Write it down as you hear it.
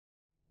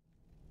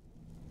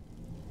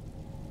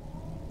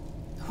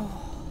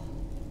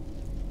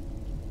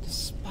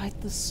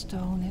Despite the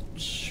stone,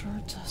 it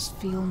sure does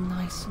feel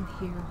nice in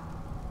here.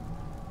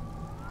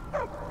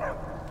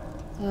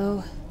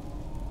 Though,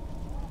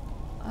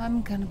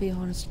 I'm gonna be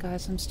honest,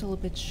 guys, I'm still a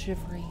bit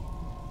shivery.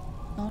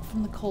 Not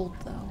from the cold,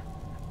 though.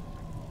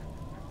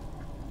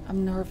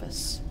 I'm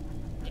nervous.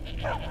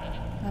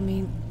 I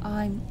mean,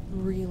 I'm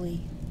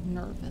really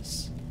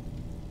nervous.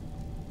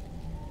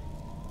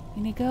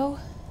 Inigo?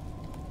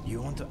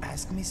 You want to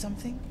ask me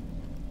something?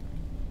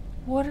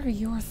 What are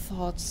your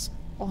thoughts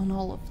on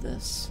all of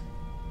this?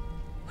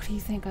 What do you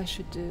think I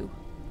should do?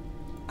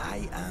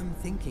 I am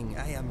thinking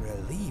I am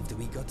relieved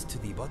we got to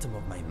the bottom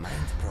of my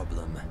mind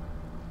problem.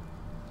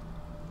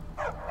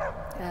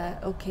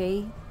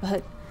 Okay,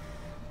 but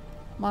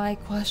my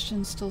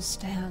question still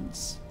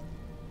stands.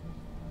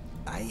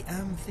 I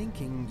am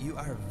thinking you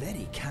are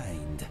very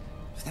kind.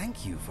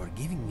 Thank you for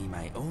giving me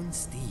my own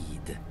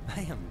steed.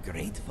 I am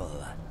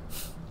grateful.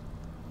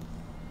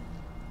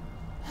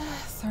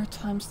 Third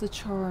time's the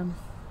charm.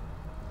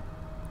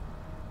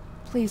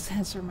 Please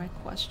answer my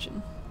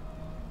question.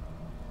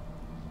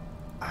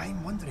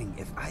 I'm wondering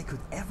if I could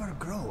ever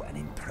grow an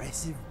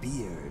impressive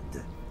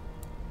beard.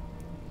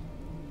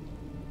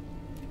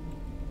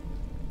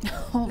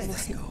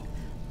 Let's go.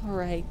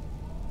 Alright.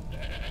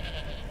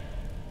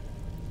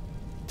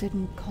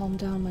 Didn't calm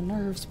down my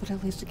nerves, but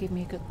at least it gave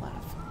me a good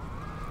laugh.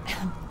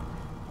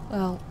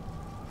 Well,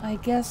 I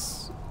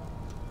guess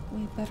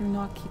we better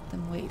not keep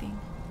them waiting.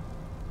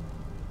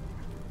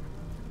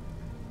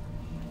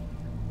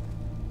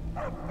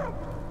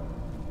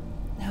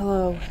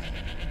 Hello,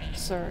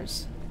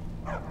 sirs.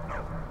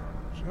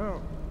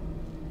 So,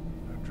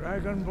 the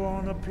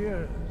Dragonborn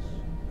appears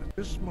at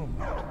this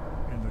moment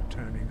in the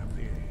turning of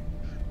the age.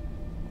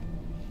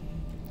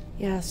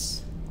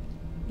 Yes,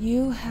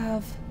 you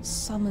have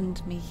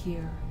summoned me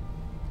here,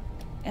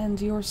 and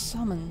your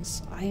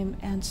summons I am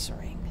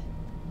answering.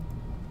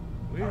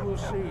 We will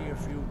see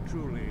if you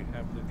truly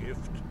have the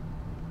gift.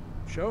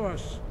 Show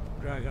us,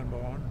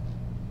 Dragonborn.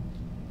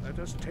 Let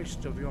us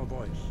taste of your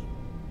voice.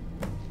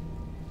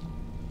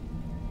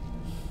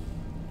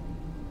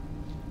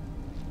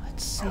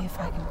 Let's see if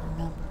I can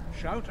remember.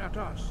 Shout at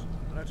us,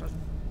 and let us...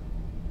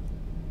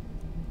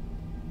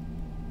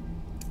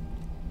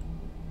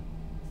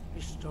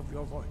 Taste of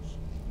your voice.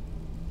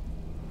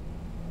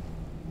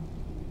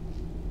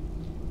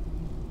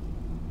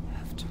 I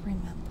have to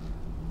remember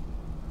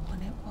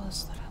when it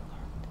was that I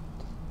learned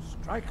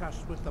it. Strike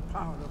us with the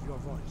power of your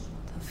voice.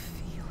 The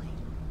feeling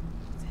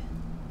within.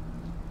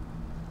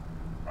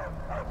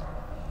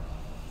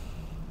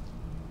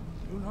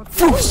 Do not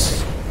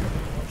Force!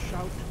 Your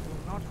shout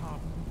will not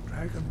harm.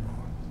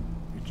 Dragonborn,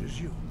 it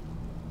is you.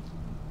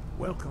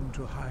 Welcome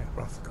to High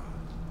Hrothgar.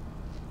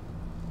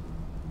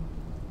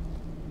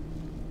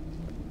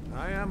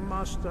 I am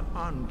Master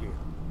Angir.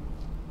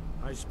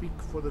 I speak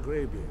for the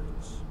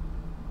Greybeards.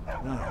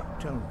 Now,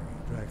 tell me,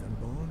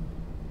 Dragonborn,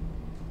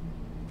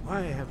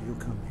 why have you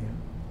come here?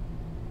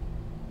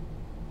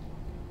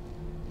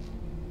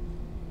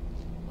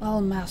 Well,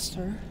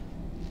 Master,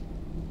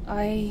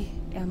 I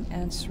am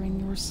answering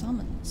your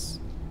summons.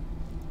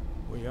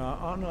 We are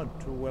honored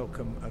to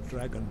welcome a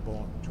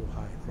Dragonborn to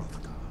High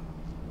Hrothgar.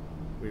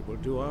 We will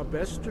do our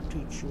best to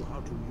teach you how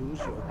to use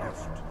your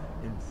gift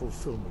in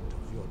fulfillment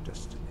of your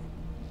destiny.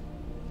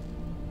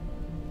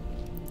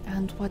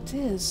 And what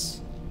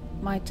is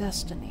my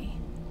destiny?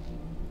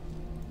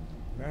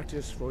 That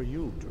is for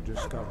you to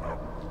discover.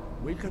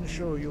 We can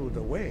show you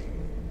the way,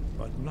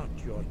 but not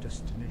your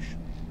destination.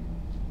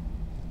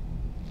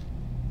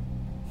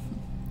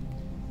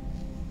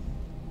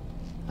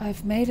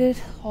 I've made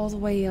it all the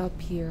way up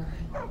here,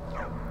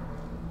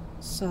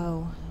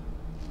 so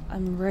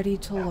I'm ready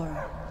to learn.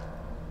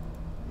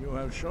 You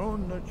have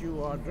shown that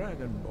you are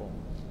Dragonborn.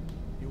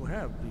 You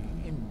have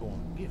the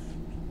inborn gift.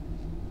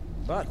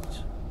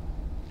 But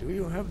do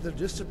you have the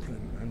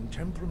discipline and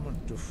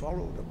temperament to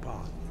follow the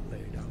path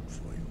laid out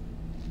for you?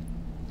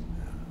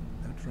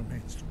 That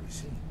remains to be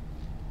seen.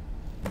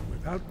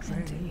 Without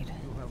training, Indeed.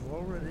 you have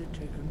already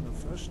taken the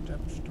first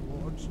steps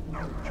towards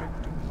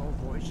projecting your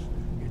voice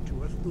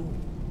into a thum,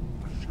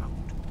 a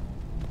shout.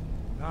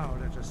 Now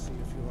let us see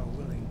if you are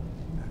willing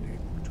and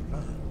able to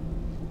learn.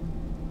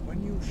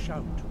 When you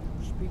shout,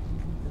 you speak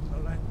in the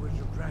language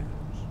of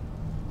dragons.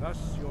 Thus,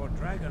 your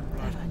dragon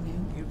blood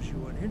gives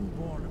you an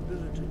inborn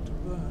ability to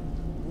learn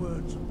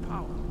words of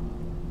power.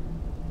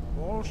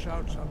 All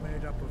shouts are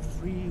made up of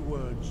 3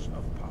 words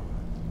of power.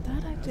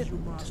 That I As didn't.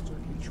 you master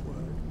each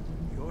word,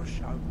 your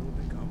shout will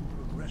become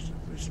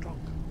progressively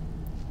stronger.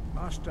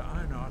 Master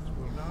Einarth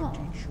will now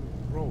teach you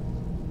Grow,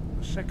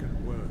 the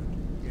second word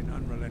in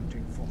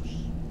Unrelenting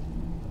Force.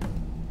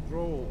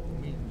 Grow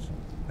means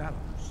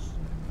balance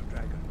in the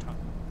dragon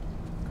tongue.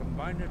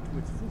 Combine it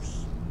with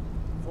Fus,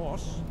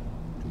 Force,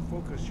 to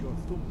focus your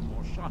thumb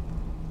more sharply.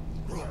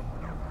 Grow.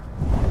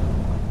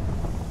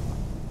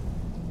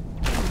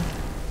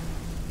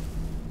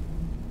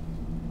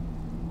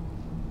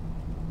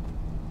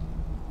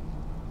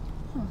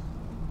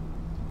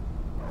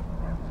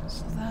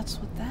 So that's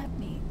what that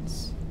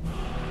means.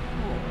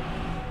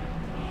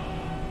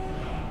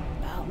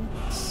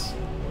 Balance.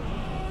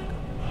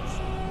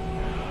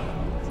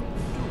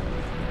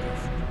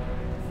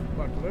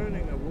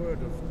 learning a word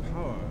of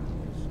power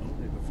is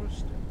only the first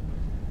step.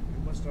 You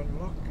must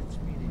unlock its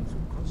meaning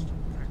through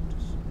constant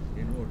practice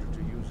in order to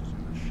use it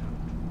in a shout.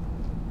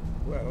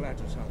 Well,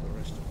 that is how the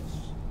rest of us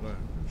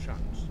learn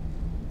shouts.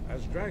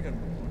 As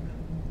Dragonborn,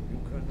 you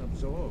can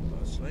absorb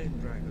a slain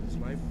dragon's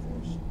life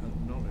force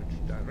and knowledge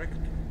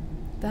directly.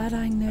 That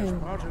I knew. As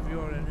part of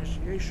your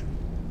initiation,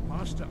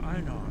 Master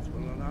Einarth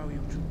will allow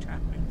you to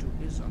tap into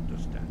his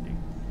understanding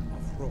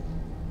of role.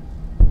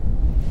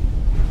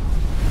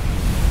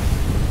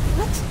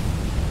 What?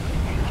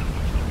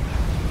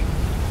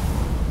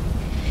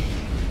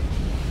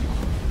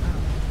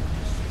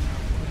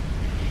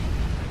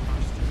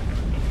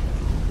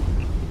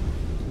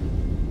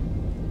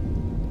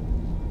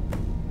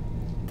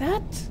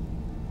 That?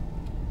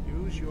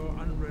 Use your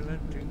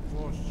unrelenting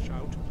force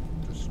shout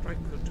to strike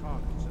the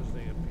targets as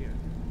they appear.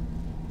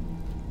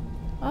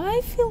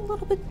 I feel a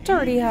little bit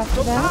dirty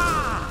after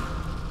that.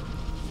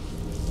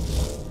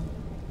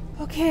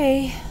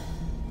 Okay.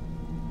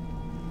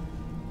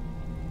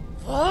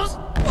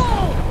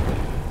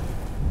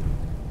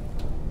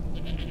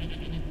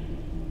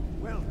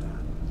 Well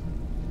done.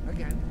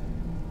 Again.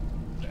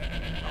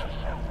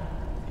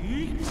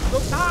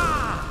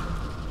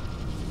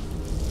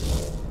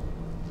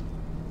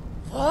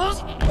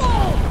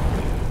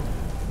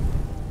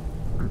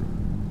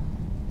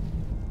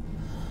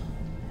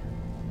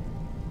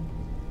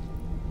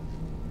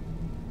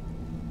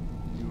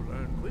 You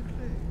learn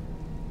quickly.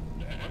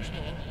 Once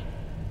more.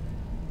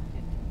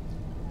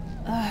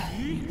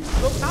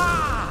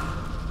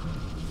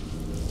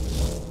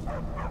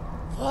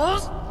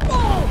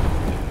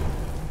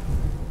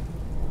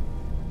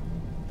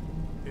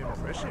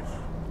 Impressive.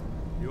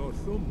 Your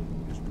thumb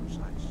is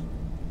precise.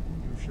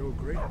 You show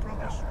great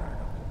promise, Dragon.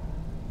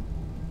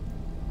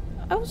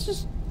 I was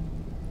just...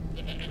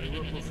 We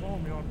will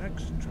perform your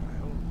next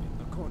trial in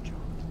the courtyard.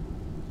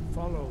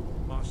 Follow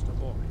Master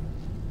Boy.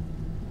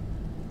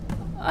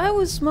 I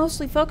was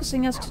mostly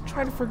focusing as to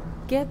try to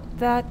forget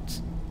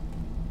that...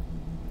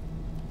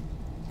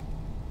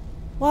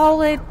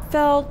 While it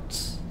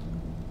felt...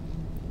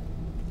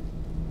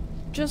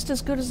 just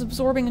as good as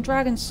absorbing a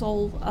dragon's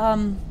soul,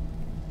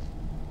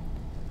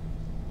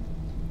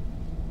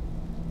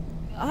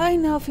 I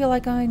now feel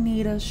like I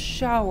need a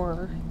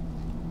shower.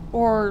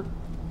 Or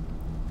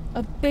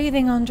a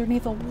bathing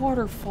underneath a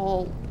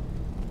waterfall.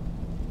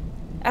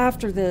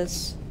 After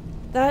this.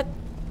 That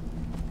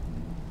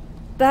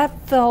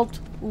felt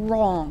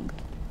wrong.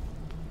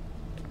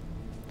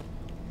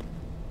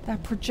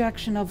 That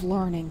projection of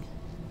learning.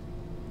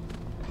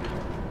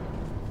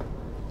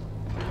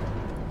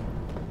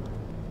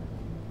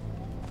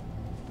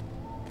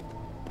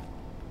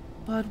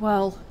 But,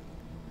 well...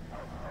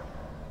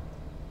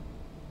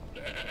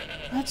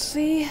 Let's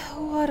see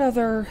what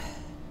other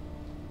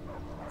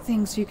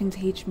things you can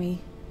teach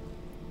me.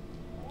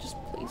 Just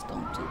please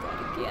don't do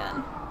that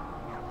again.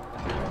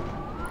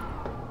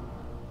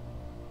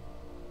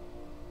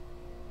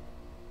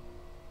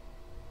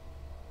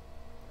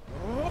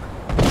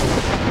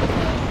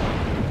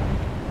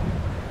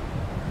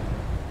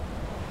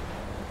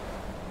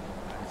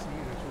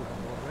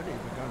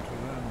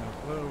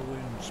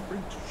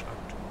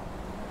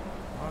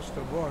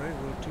 Master Bori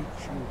will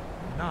teach you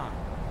now,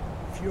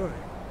 Fury,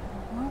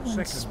 Whirlwind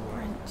second sprint.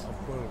 word of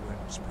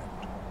Whirlwind Sprint.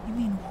 You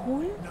mean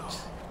horn? No.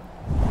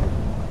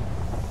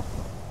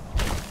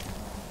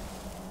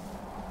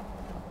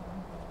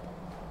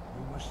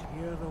 You must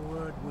hear the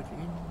word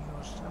within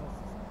yourself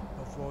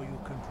before you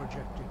can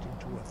project it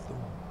into a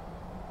thumb.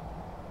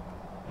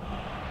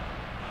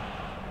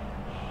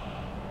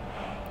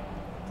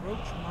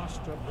 Approach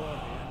Master Bori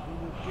and he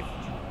will gift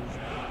you his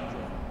range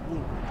of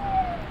wood.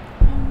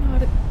 Oh,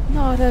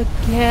 not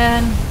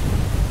again.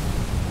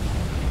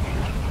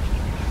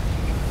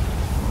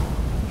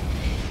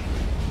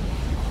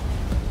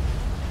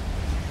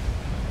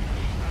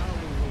 Now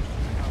we will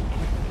see how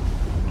quickly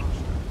you can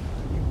master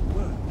the new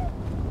word.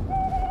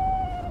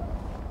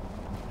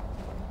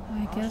 I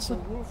guess Master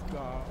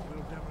Wraithguard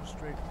will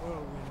demonstrate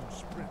Whirlwind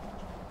Sprint.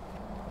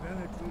 Then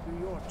it will be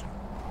your turn.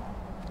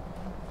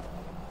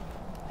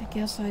 I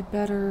guess I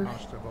better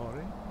Master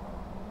Bori,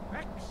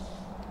 X.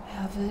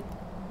 have it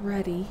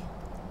ready.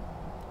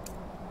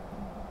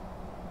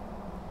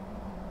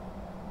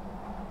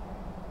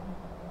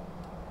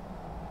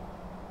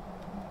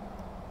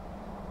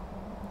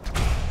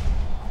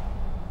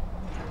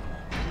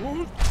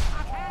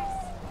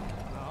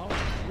 Now,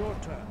 your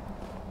turn.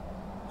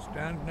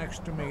 Stand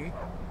next to me.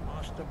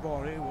 Master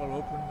Bori will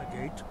open the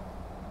gate.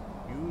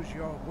 Use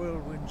your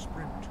whirlwind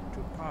sprint to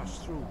pass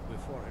through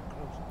before it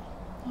closes.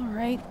 All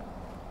right.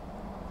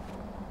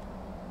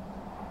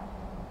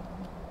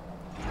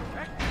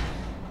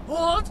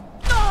 What?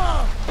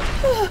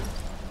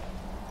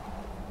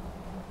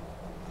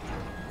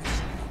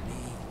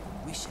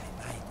 Wish I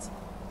might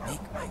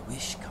make my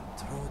wish come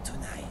true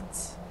tonight.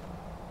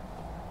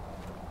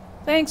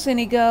 Thanks,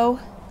 Inigo.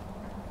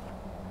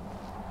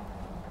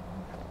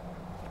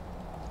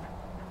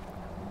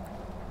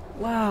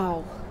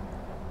 Wow.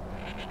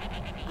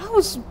 I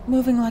was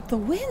moving like the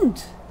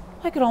wind.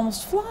 I could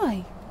almost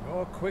fly.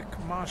 Your quick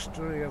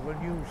mastery of a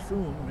new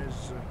Thum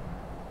is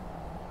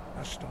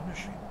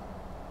astonishing.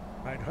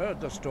 I'd heard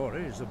the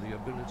stories of the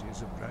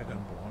abilities of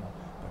Dragonborn,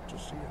 but to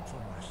see it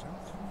for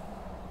myself...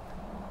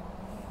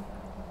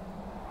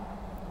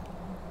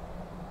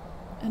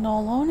 In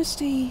all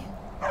honesty,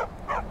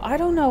 I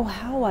don't know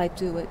how I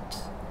do it.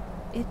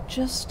 It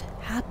just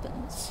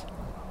happens.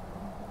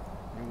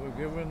 You were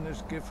given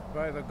this gift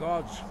by the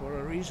gods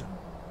for a reason.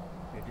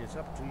 It is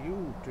up to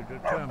you to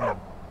determine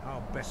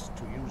how best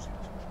to use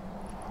it.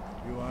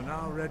 You are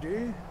now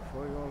ready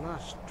for your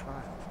last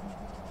trial.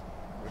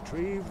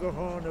 Retrieve the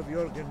horn of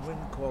Jürgen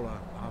Windcaller,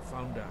 our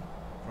founder,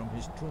 from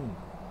his tomb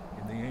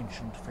in the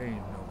ancient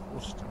fane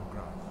of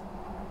Ustengrath.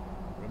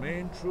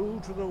 Remain true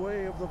to the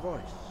way of the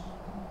voice.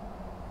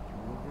 You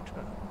will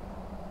return.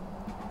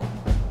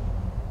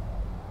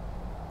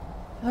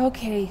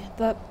 Okay,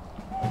 but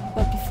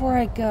before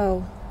I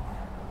go...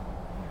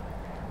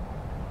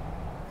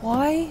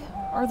 Why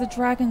are the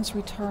dragons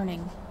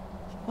returning?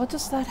 What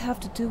does that have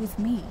to do with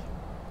me?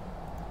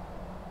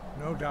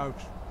 No doubt,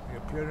 the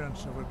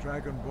appearance of a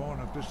Dragonborn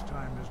at this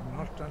time is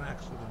not an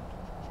accident.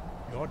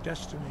 Your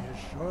destiny is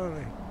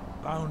surely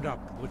bound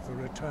up with the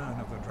return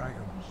of the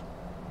dragons.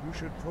 You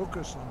should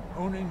focus on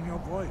honing your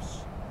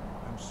voice,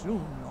 and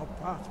soon your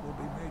path will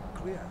be made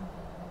clear.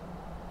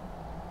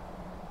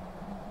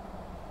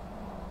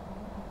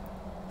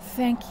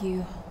 Thank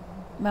you,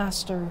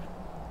 Master.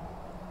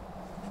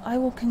 I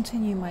will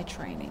continue my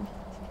training.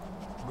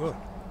 Good.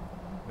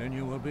 Then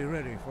you will be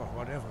ready for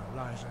whatever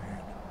lies ahead.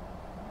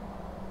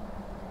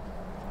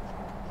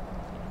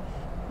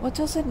 What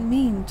does it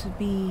mean to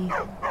be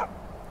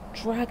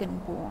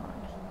Dragonborn?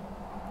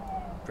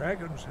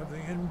 Dragons have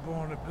the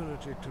inborn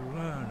ability to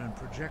learn and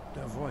project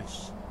their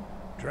voice.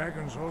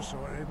 Dragons also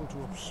are able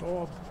to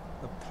absorb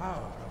the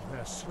power of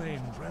their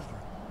slain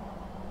brethren.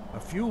 A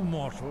few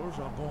mortals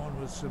are born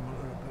with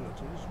similar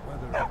abilities.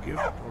 Whether a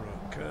gift or a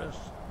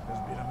curse has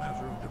been a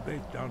matter of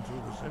debate down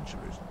through the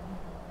centuries.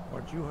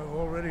 What you have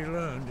already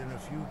learned in a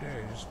few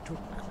days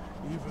took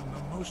even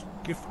the most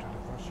gifted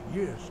of us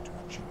years to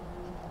achieve.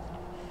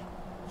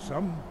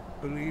 Some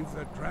believe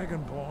that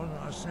Dragonborn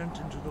are sent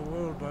into the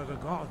world by the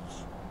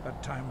gods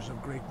at times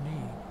of great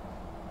need.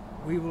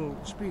 We will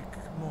speak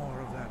more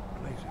of that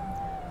later,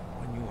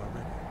 when you are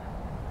ready.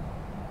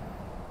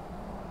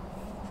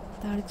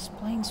 That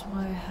explains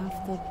why I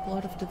have the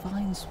blood of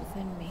divines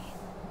within me.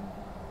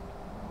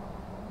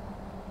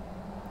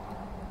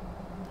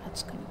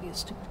 That's gonna be a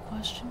stupid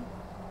question.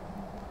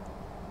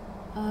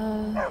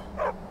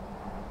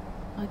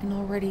 I can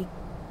already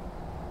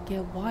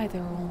get why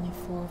there are only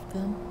 4 of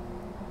them.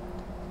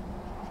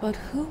 But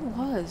who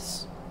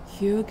was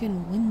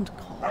Jürgen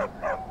Windcaller?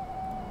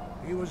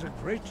 He was a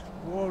great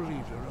war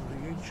leader of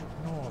the ancient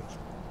Nords,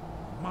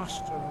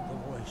 master of the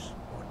voice,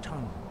 or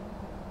tongue.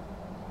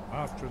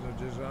 After the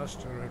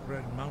disaster at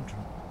Red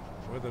Mountain,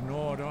 where the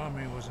Nord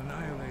army was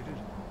annihilated,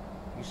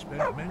 he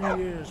spent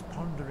many years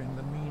pondering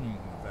the meaning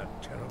of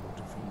that terrible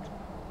defeat.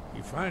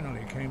 He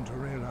finally came to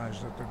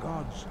realize that the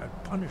gods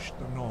had punished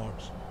the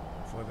Nords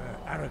for their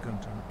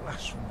arrogant and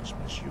blasphemous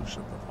misuse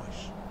of the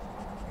voice.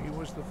 He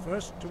was the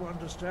first to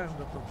understand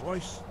that the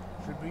voice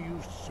should be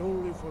used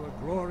solely for the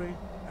glory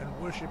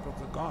and worship of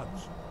the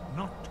gods,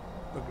 not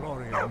the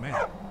glory of men.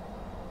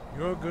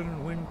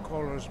 Jürgen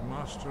Windcaller's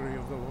mastery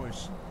of the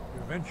voice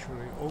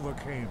eventually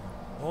overcame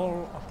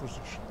all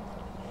opposition,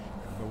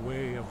 and the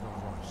way of the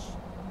voice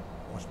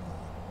was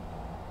born.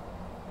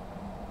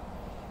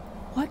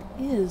 What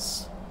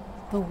is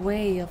the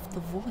way of the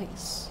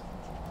voice?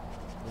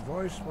 The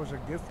voice was a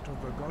gift of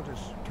the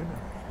goddess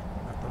Kinnereth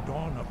at the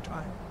dawn of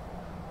time.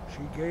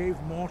 She gave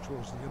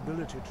mortals the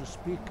ability to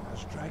speak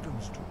as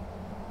dragons do.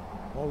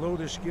 Although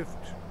this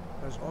gift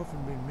has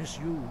often been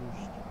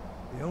misused,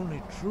 the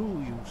only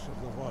true use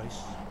of the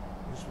voice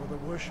is for the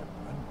worship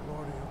and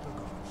glory of the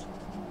gods.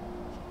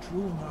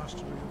 True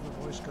mastery of the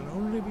voice can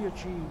only be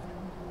achieved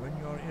when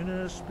your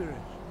inner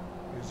spirit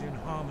is in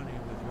harmony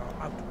with your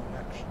outward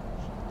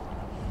actions.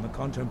 In the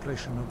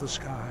contemplation of the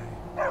sky,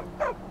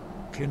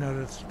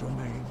 Kinnereth's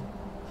domain,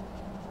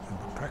 and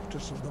the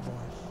practice of the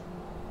voice,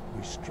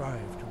 we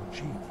strive to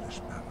achieve this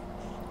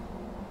balance.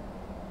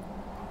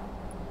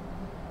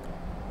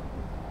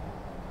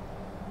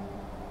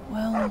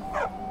 Well,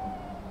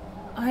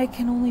 I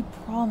can only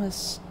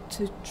promise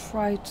to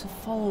try to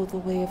follow the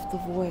way of the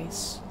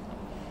voice.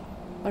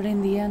 But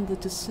in the end, the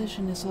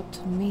decision is up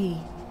to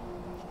me.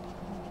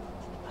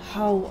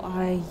 How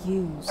I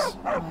use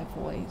my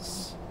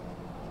voice.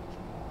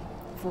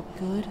 For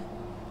good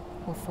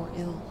or for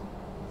ill.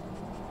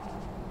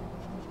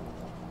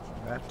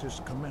 That is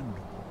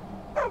commendable.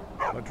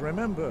 But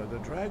remember, the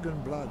dragon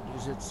blood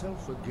is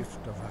itself a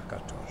gift of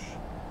Akatosh.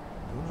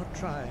 Do not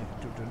try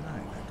to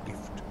deny that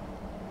gift.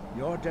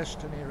 Your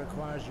destiny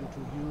requires you to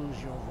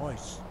use your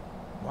voice.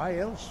 Why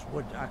else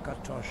would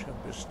Akatosh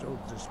have bestowed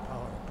this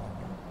power upon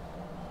you?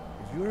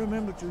 If you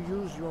remember to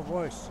use your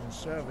voice in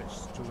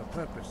service to the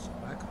purpose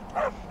of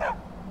Akatosh,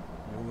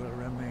 you will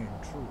remain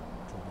true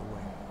to the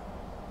way.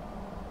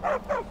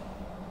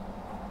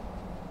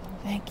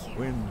 Thank you.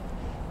 Wind,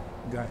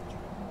 guide you.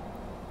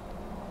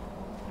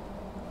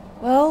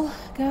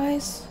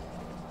 guys,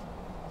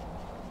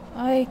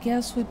 I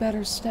guess we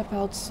better step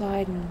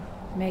outside and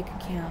make a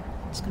camp.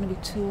 It's gonna be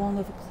too long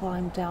of a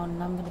climb down,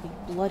 and I'm gonna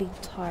be bloody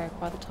tired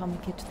by the time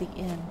we get to the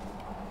inn.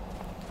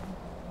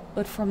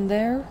 But from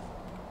there,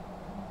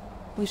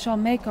 we shall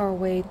make our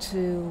way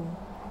to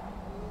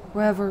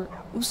wherever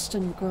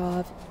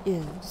Ustengrav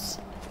is.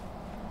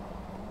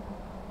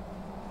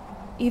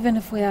 Even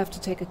if we have to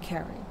take a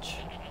carriage.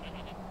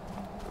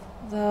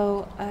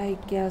 Though, I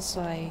guess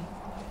I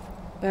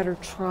better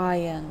try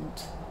and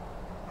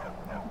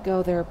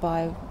go there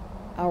by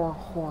our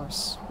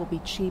horse. Will be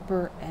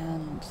cheaper,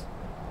 and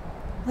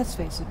let's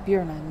face it,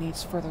 Bjorna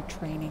needs further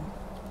training.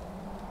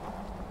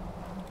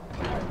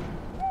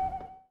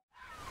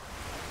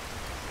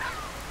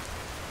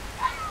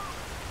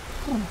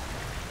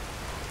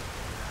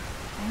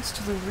 Thanks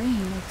to the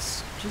rain,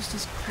 it's just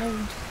as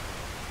cold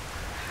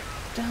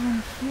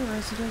down here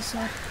as it is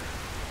up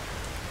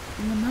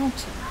in the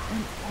mountain.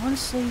 And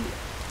honestly,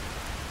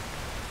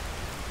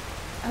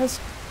 as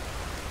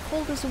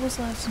cold as it was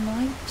last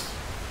night,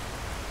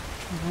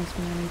 reminds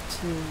me I need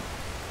to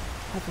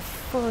have a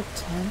fur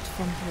tent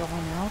from here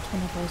on out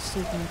whenever I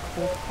sleep in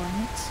cold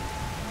climates.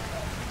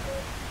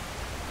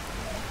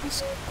 It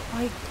was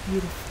quite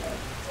beautiful.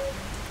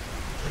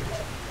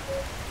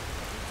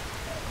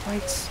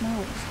 Quite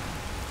snowy.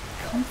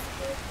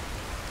 Comfortable.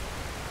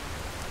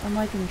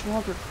 Unlike in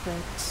Draugr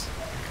crates,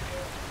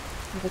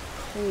 where the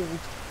cold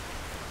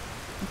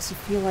makes you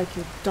feel like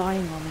you're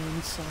dying on the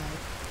inside.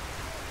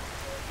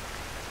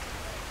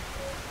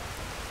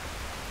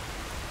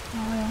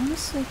 Now, I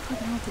honestly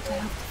couldn't help but to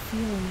have the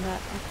feeling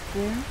that up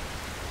there,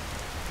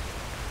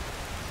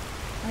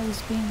 I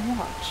was being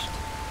watched.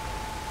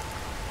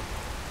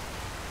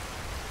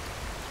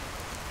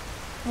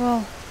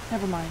 Well,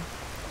 never mind.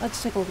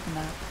 Let's take a look at the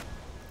map.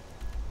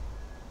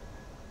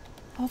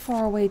 How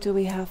far away do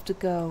we have to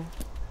go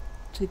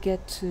to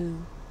get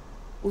to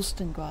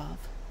Ustengrav?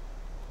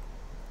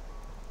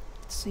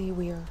 Let's see,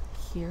 we are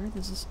here.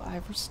 This is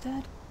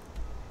Iverstead.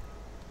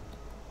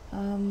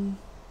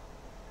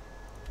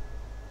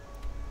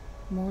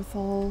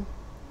 Morthal.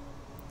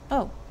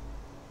 Oh.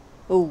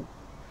 Oh.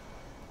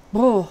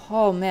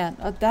 Oh man.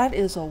 That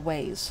is a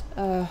ways.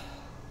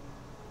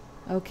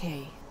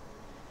 Okay.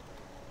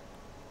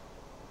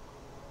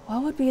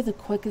 What would be the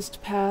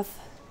quickest path?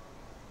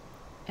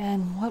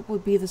 And what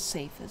would be the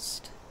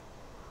safest?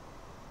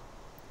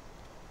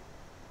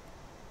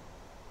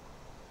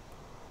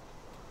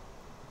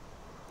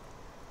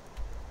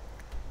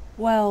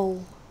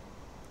 Well,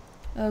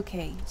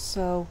 okay,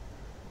 so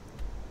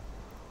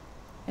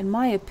in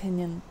my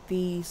opinion,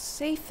 the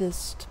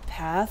safest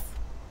path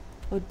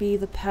would be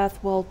the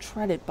path well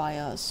treaded by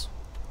us,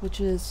 which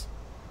is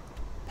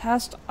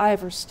past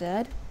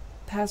Iverstead,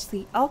 past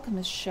the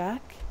Alchemist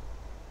Shack,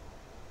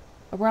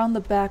 around the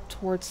back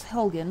towards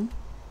Helgen,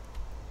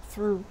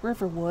 through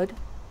Riverwood,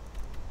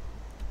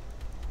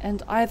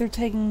 and either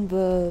taking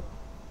the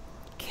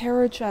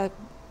carriage at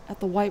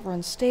the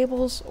Whiterun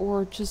stables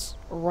or just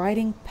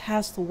riding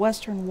past the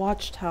Western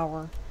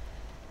Watchtower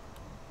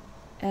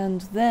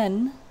and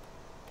then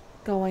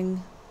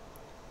going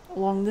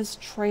along this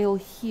trail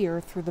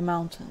here through the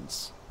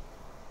mountains.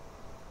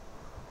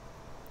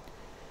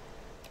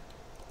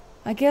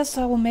 I guess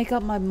I will make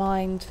up my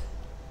mind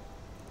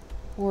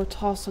or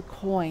toss a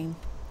coin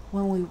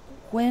when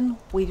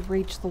we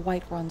reach the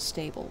Whiterun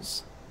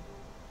stables.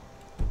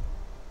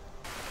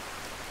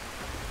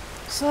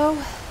 So,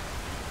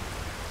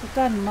 with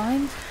that in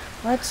mind,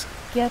 let's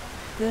get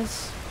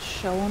this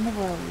show on the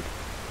road.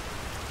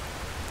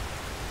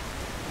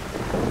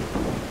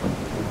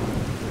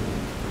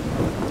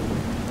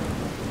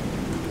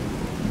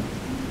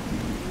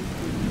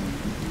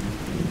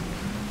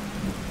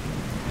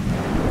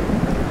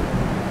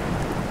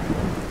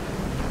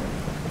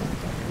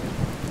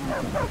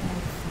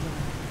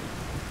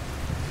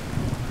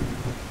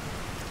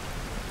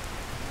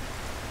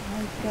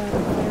 I've got a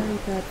very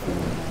bad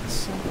feeling that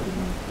something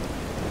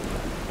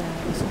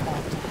bad is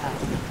about to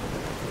happen.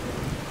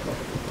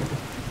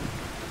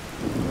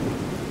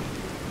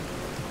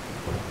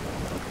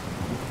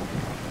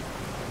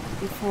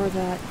 Before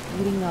that,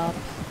 eating up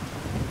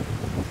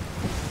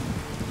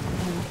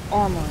and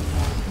armoring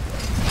up.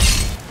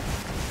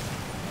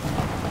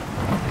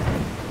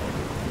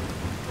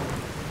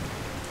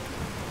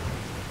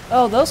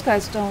 Oh, those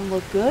guys don't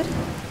look good.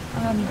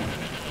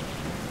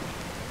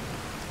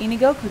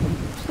 Inigo, could you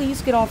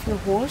please get off your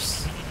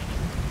horse?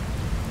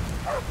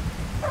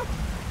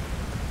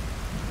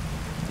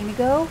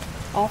 Inigo,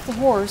 off the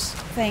horse.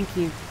 Thank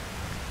you.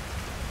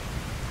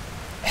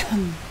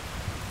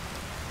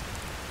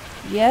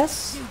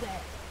 Yes? You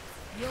there.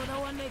 You're the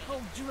one they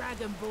call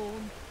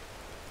Dragonborn.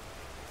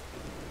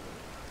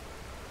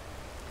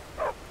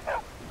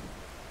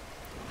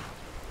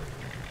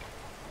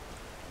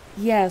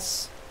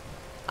 Yes,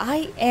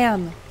 I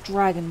am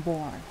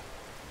Dragonborn.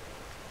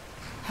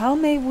 How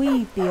may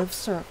we be of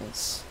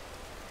service?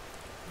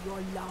 Your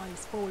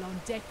lies fall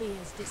on deaf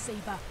ears,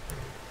 deceiver.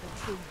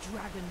 The true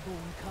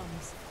Dragonborn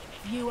comes.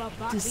 You are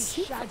but his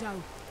Deceiver?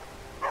 shadow.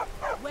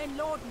 When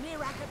Lord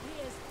Mirak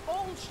appears,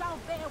 all shall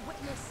bear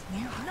witness.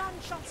 None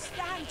shall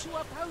stand to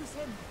oppose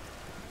him.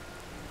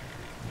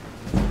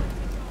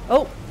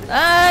 Oh,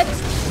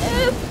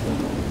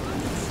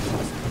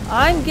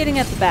 I'm getting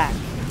at the back.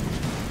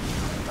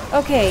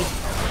 Okay.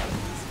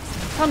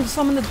 Time to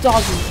summon the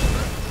doggy.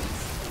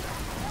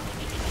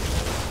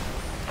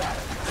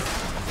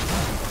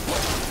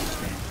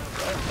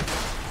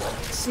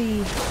 Let's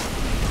see.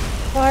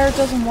 Fire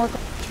doesn't work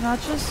on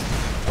notches.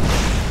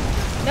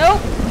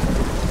 Nope.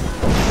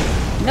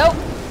 Nope.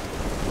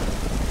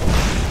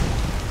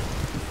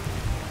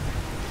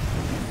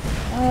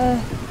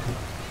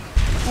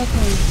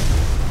 Okay.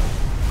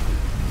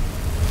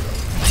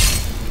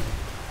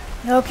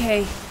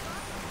 Okay.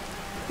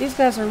 These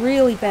guys are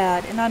really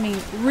bad, and I mean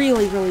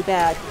really, really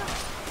bad.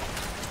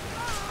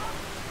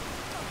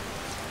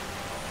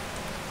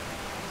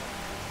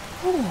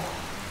 Whew.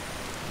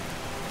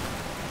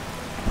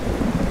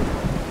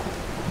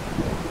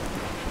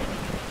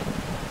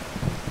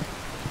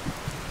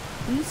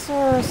 These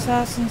are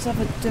assassins of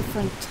a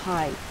different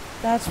type,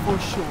 that's for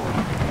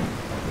sure.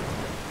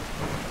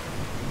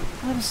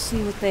 Let us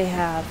see what they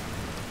have.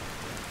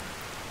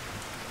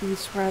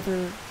 These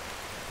rather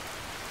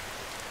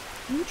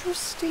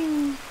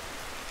interesting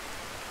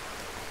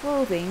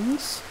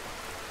clothings.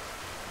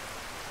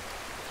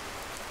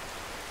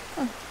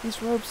 Huh,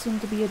 these robes seem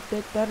to be a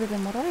bit better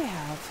than what I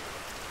have.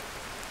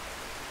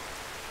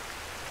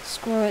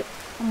 Screw it,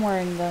 I'm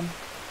wearing them.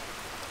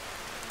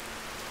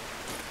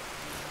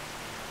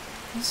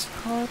 This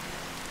carp,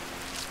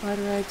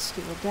 spider-eyed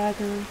steel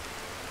dagger,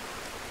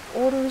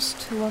 orders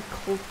to a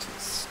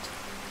cultist.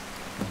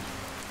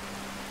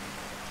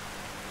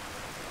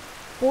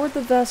 Board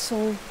the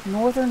vessel,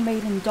 Northern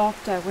Maiden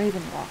docked at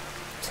Raven Rock.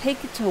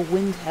 Take it to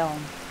Windhelm,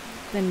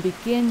 then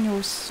begin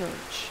your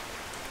search.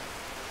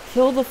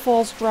 Kill the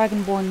false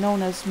Dragonborn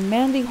known as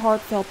Mandy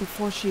Heartfelt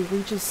before she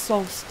reaches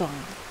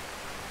Solstein.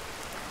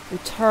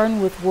 Return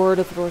with word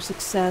of your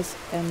success,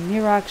 and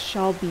Mirak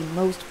shall be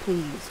most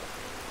pleased.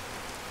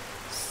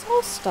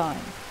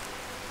 Solstein.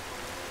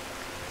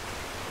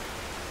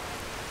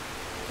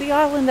 The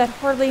island that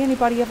hardly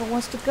anybody ever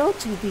wants to go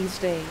to these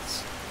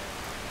days.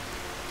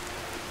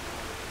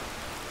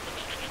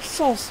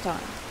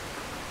 Solstein.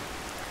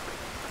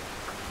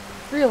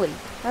 Really,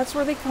 that's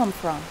where they come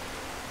from.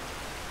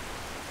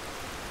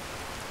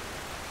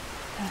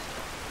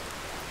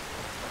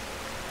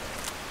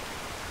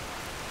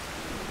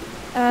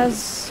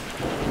 As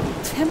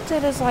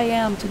tempted as I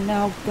am to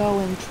now go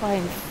and try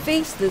and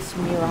face this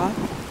Mirak,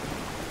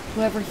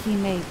 whoever he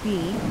may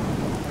be,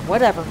 or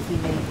whatever he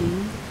may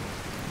be,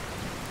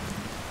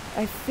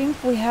 I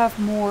think we have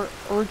more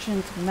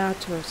urgent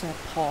matters at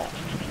paw.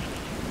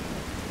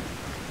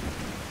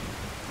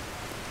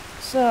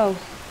 So,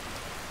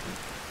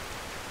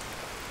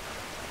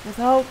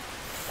 without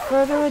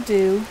further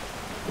ado,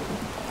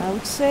 I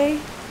would say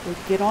we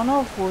get on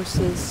our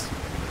horses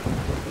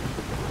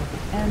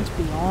and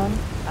be on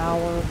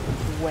our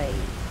way.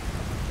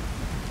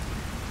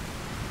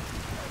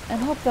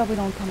 And hope that we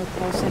don't come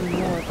across any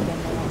more of them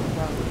along the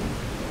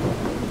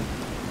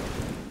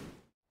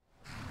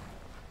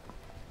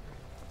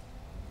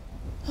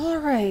road.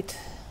 Alright,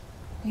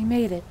 we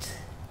made it.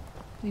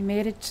 We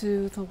made it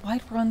to the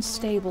Whiterun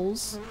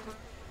stables,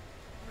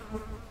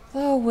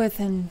 though with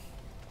an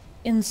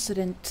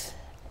incident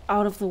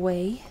out of the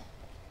way.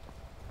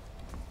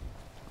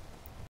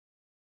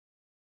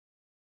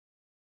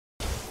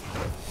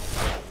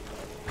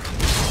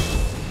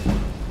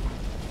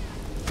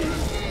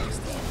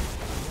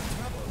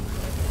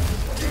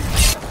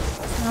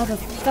 Now the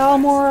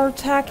Thalmor are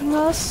attacking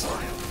us.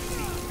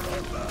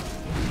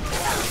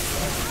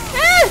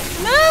 Ah!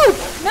 No!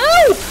 No!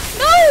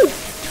 No!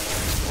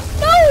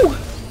 No!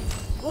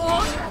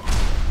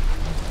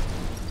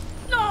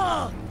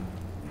 No!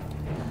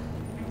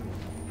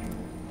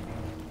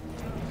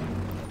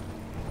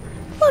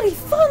 Bloody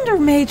thunder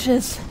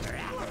mages!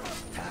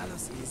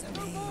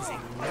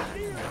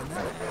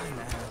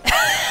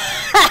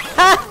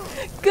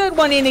 Good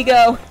one,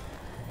 Inigo.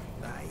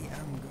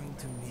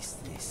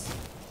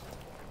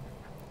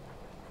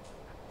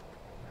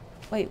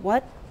 Wait,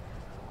 what?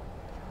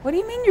 What do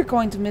you mean you're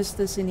going to miss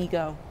this,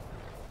 Inigo?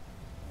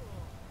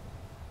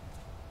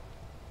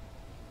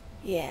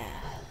 Yeah.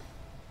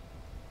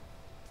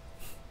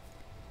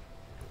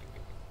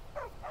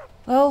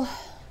 Well,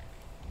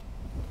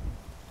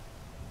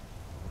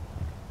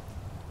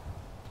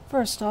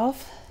 first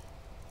off,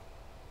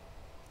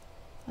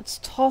 let's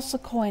toss a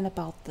coin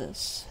about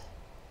this.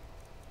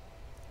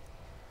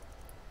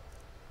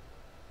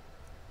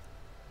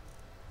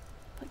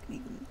 If I can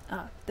even...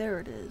 Ah, there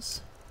it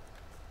is.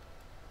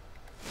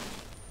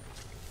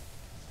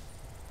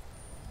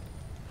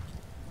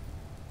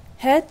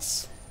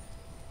 Heads,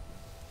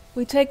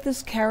 we take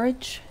this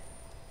carriage.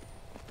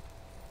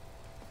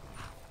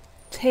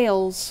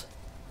 Tails,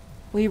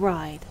 we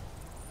ride.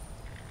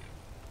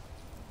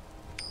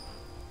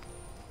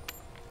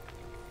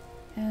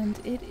 And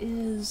it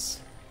is...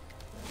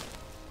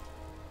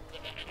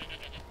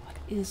 What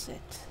is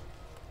it?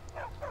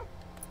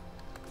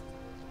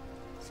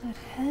 Is Is that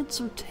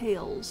heads or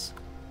tails?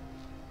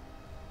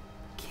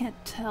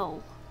 Can't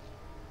tell.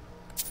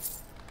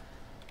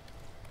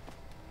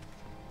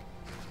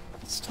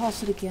 Let's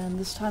toss it again,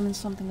 this time in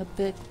something a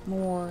bit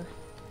more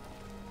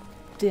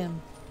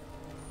dim.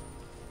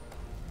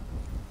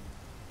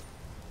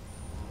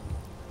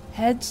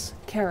 Heads,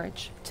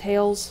 carriage.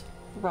 Tails,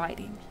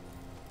 riding.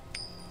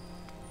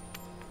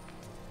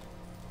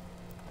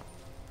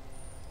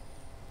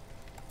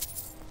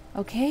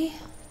 Okay.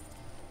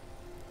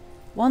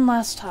 One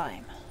last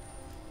time.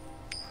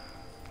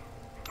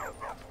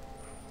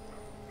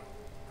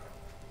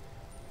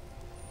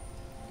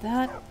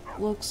 That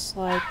looks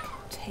like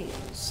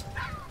tails.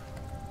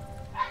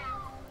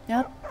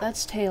 Yep,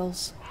 that's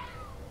tails.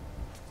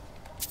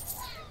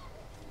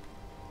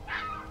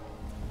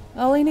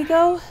 Well,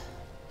 Inigo,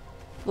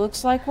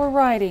 looks like we're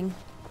riding.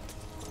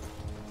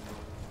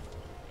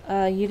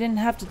 You didn't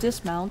have to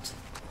dismount.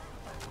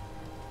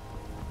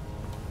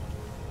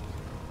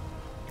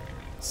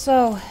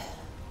 So,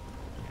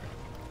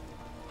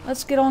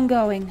 let's get on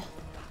going.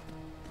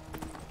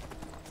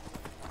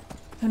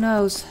 Who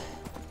knows?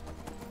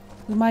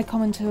 We might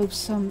come into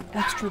some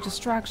extra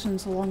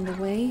distractions along the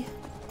way.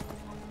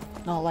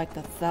 Not like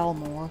the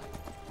Thalmor.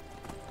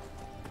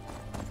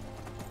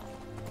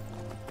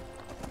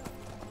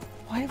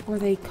 Why were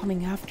they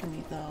coming after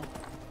me, though?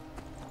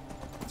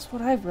 That's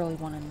what I really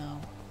want to know.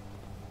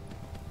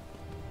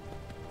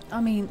 I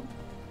mean,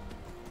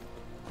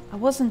 I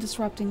wasn't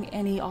disrupting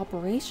any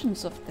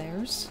operations of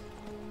theirs.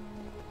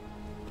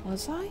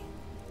 Was I?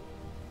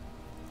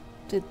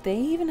 Did they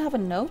even have a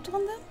note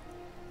on them?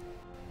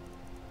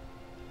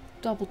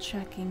 Double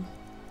checking.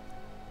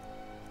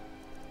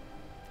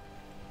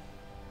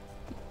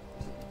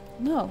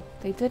 No,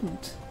 they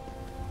didn't.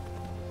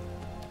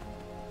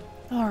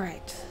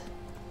 Alright.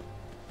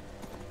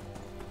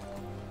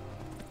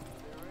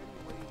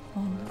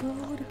 On the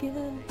road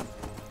again.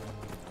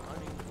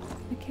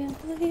 I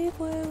can't believe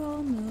we're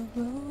on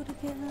the road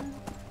again.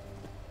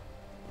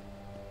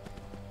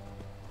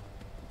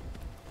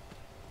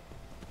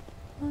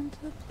 On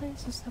to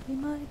places that we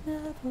might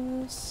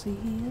never see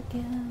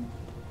again.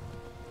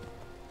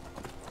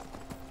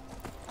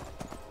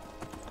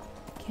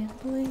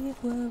 Can't believe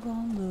we're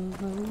on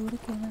the road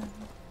again.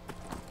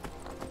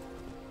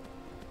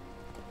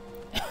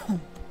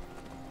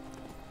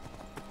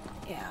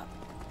 Yeah.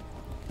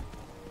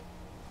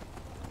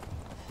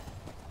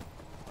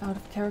 Out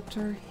of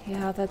character?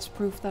 Yeah, that's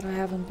proof that I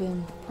haven't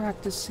been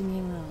practicing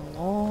in a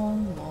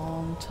long,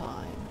 long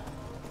time.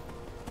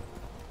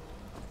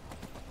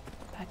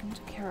 Back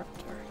into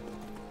character.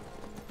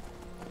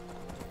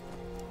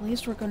 At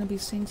least we're going to be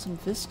seeing some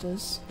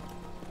vistas.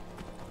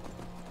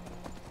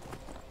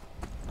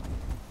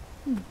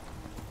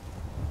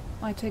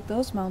 Might take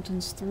those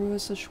mountains through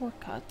as a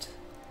shortcut.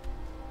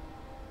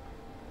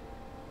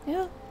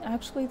 Yeah,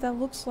 actually that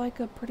looks like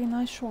a pretty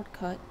nice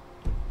shortcut.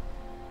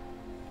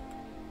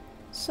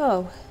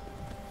 So,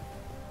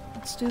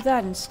 let's do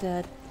that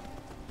instead.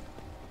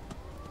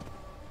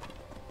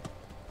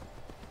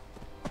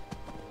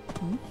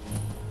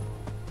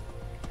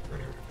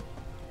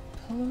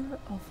 Pillar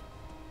of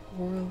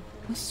Aura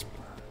Whisper.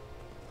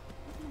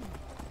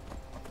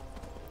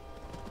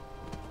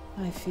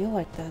 I feel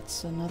like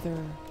that's another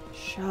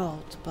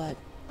shout, but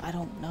I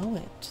don't know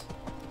it.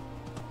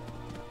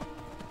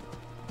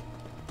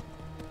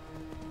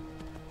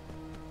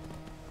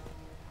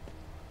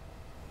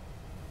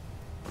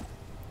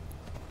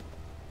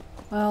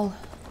 Well,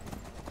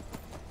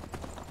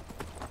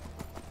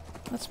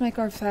 let's make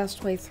our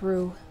fast way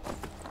through.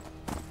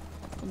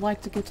 I'd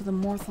like to get to the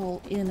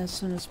Morthal Inn as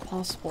soon as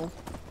possible.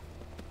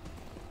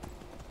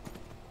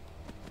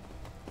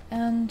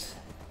 And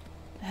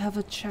have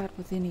a chat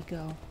with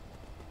Inigo.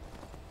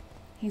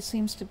 He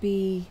seems to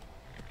be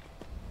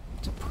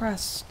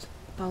depressed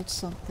about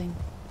something.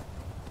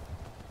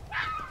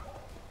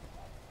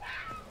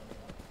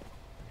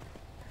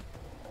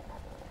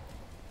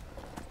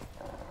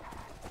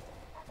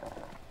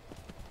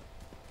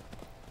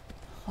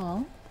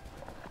 Huh?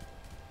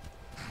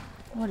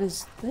 What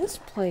is this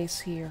place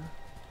here?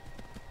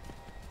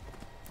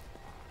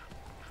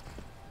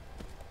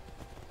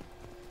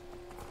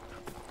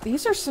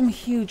 These are some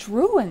huge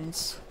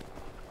ruins.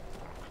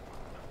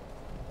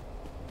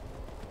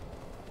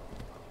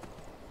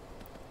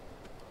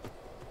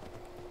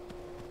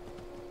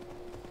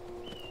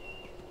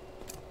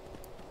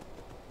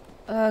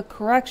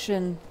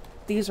 Correction.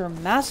 These are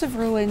massive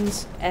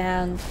ruins,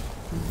 and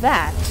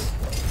that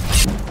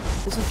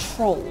is a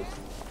troll.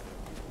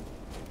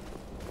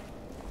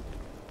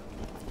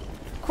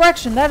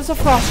 Correction, that is a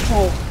frost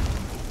troll.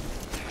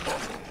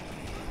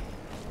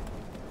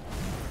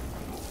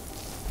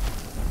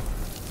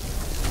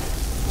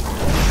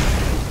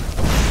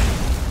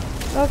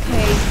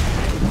 Okay.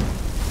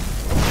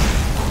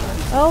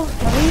 Well,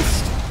 at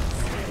least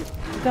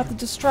we got the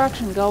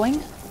distraction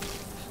going.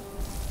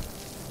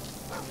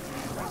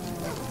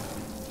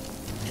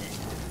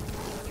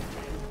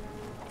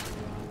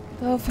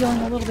 Though feeling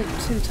a little bit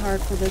too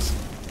tired for this.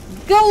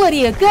 Go,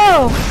 Lydia,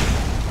 go!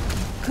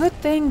 Good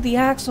thing the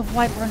Axe of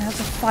Whiterun has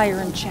a fire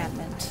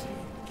enchantment.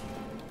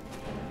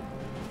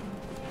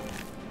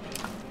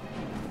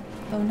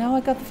 Though now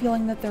I got the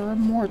feeling that there are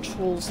more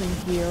trolls in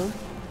here.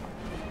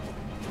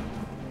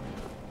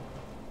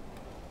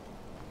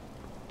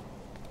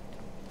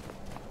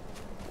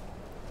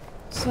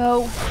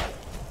 So,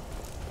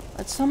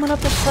 let's summon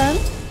up a friend.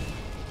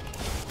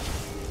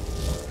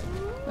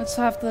 Let's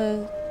have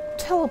the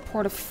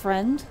teleport a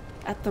friend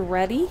at the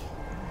ready.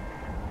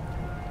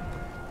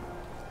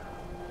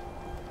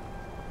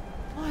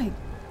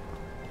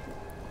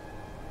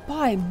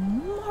 By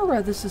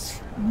Mara, this is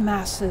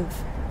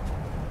massive.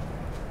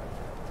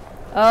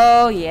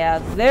 Oh yeah,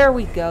 there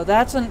we go.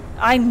 That's an...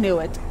 I knew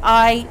it.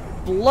 I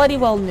bloody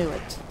well knew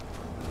it.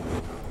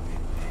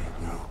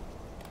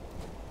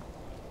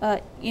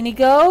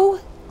 Inigo?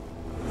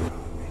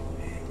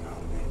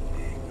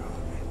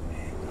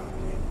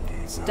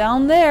 It's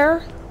down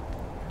there.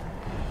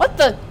 What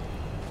the?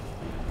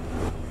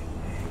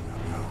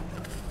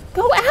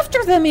 Go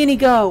after them,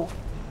 Inigo!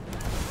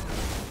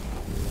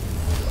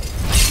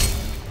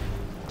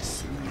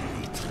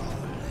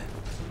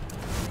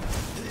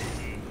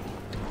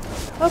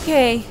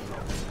 Okay.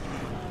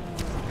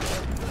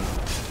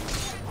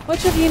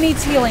 Which of you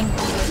needs healing?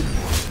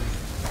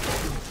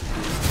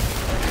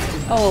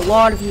 Oh, a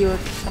lot of you are...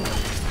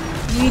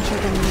 Each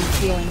of them needs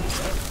healing.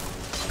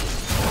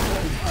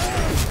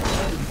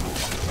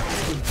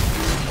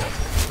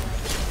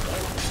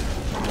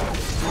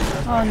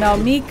 Oh no,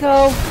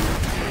 Miko.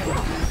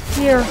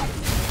 Here.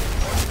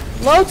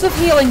 Loads of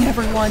healing,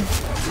 everyone.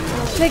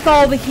 Take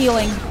all the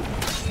healing.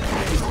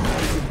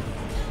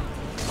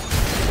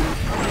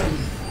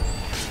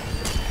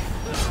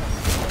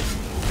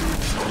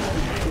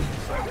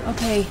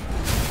 Okay.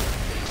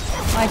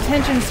 My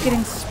attention's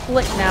getting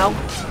split now.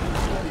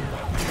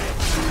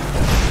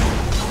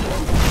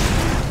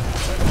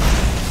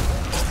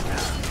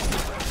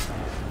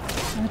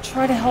 I'm gonna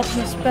try to help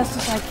you as best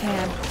as I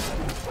can.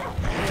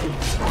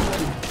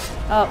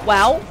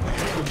 Wow.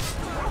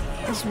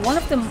 Is one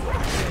of them...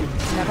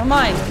 Never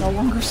mind, no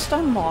longer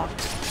stun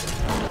locked.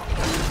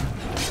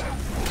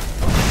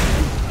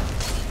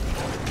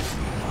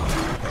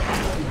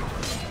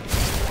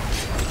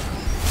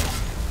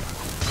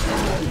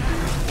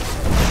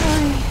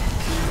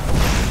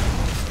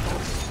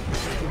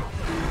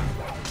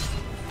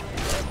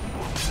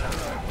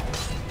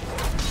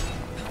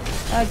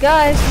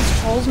 Guys,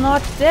 this troll's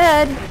not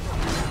dead.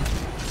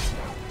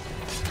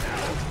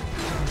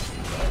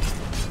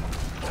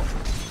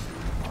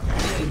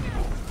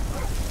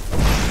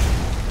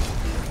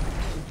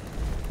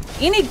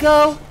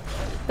 Inigo!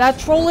 That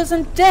troll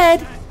isn't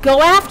dead!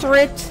 Go after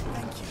it!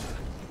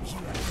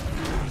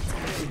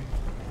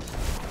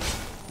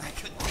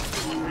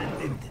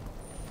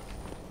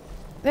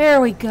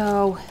 There we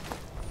go.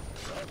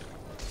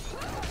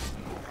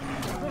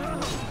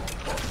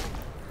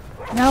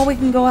 Now we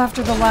can go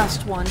after the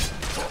last one.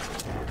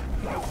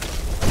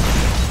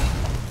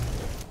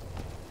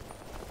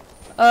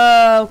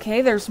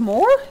 Okay, there's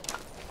more?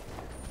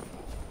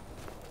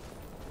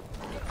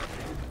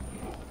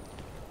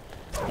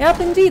 Yep,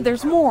 indeed,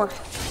 there's more.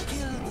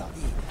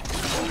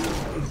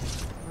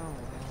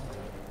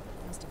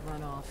 Must have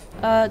run off.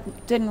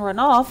 Didn't run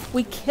off.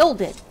 We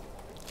killed it.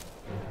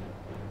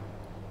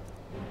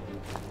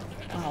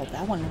 Wow,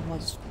 that one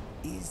was...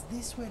 Is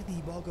this where the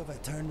Bog of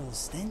Eternal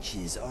Stench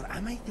is, or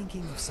am I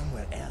thinking of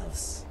somewhere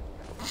else?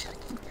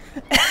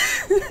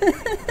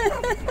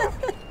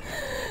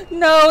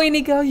 No,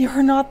 Inigo,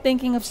 you're not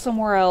thinking of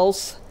somewhere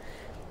else.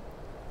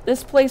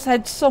 This place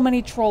had so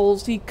many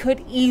trolls, you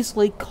could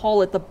easily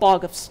call it the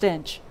Bog of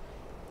Stench.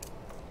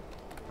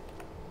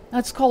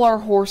 Let's call our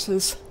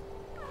horses.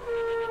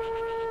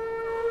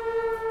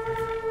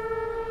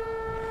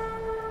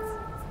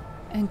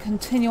 And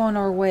continue on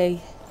our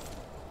way.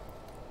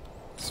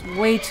 It's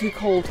way too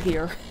cold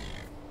here.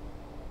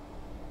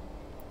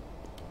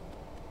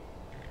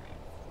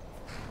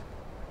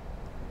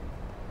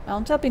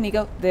 Mount up,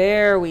 Inigo.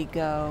 There we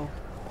go.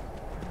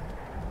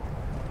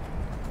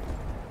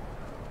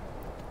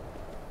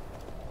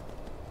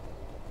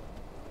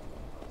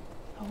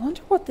 I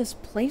wonder what this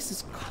place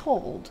is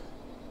called.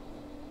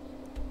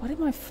 What did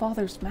my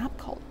father's map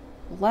call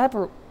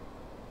it?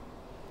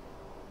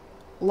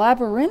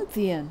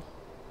 Labyrinthian.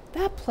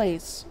 That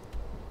place.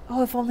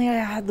 Oh, if only I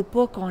had the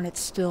book on it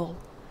still.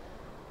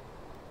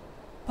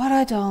 But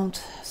I don't,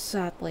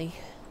 sadly.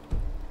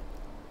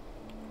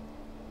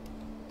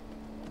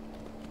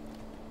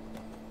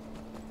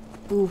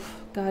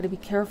 Oof, gotta be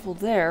careful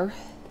there.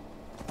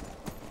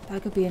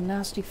 That could be a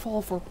nasty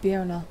fall for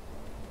Birna.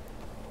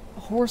 A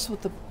horse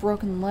with a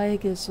broken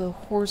leg is a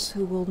horse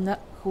who will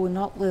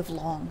not live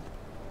long.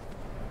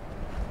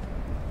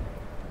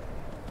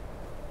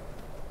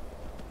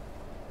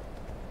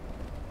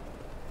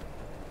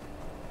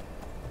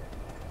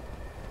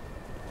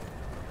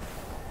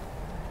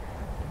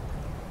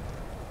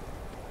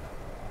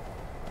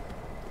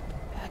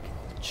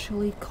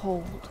 Chilly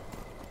cold.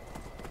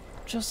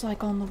 Just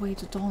like on the way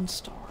to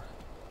Dawnstar.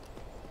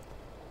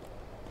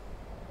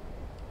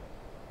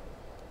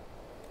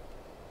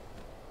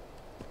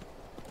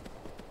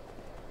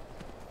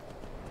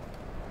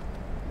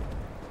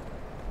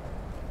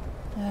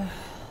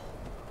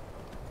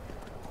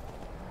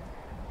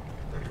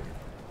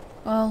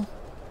 Well,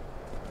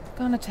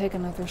 gonna take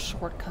another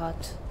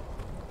shortcut.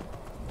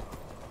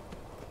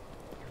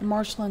 The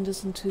marshland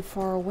isn't too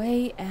far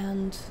away,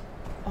 and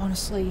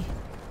honestly,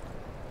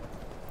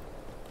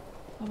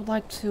 I would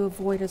like to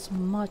avoid as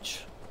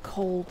much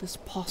cold as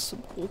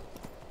possible.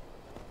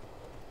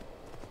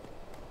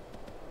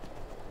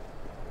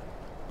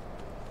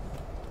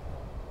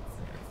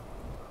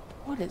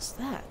 What is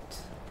that?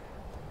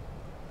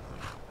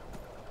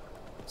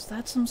 Is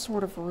that some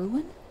sort of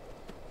ruin?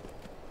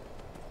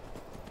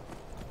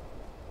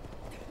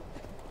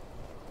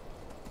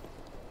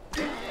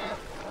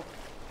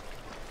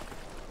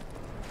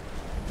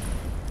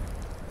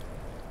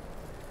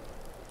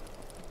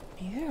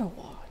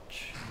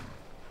 Myrwatch.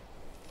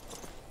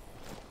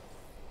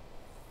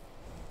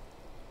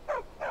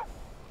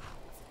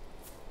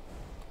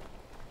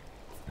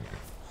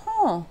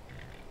 Huh.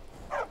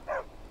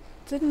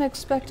 Didn't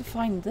expect to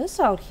find this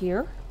out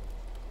here.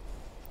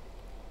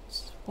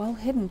 It's a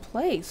well-hidden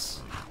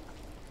place.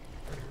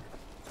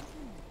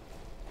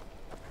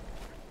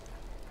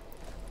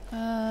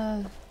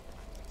 Though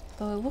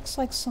it looks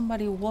like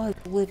somebody was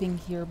living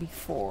here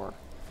before.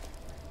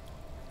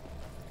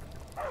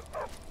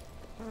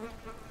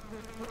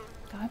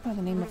 Guy by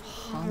the name of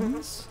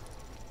Hans?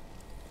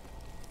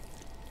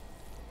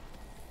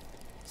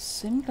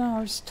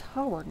 Simnar's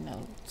Tower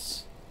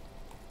Notes.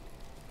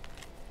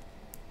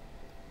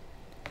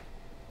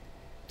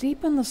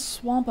 Deep in the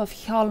swamp of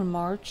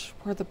Hjalmarch,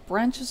 where the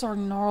branches are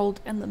gnarled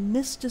and the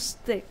mist is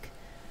thick,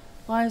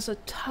 lies a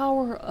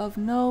tower of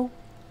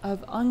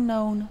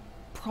unknown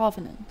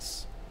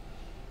provenance.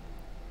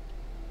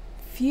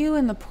 Few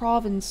in the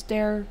province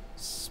dare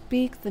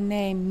speak the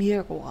name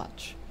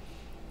Myrwatch,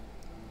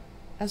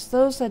 as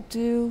those that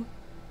do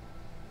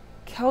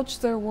couch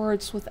their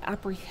words with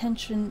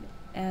apprehension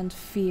and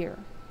fear.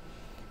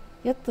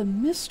 Yet the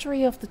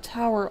mystery of the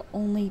tower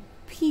only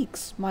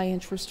piques my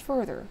interest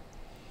further,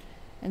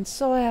 and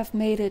so I have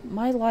made it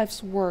my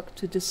life's work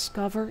to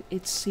discover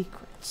its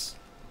secrets.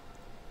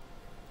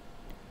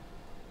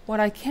 What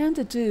I can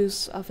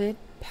deduce of its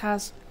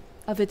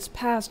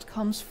past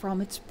comes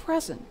from its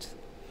present.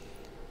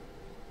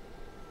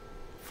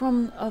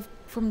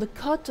 From the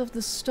cut of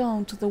the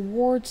stone to the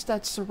wards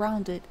that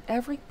surround it,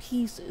 every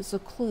piece is a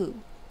clue,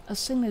 a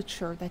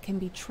signature that can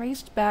be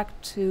traced back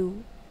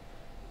to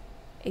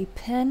a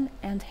pen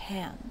and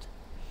hand.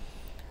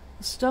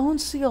 The stone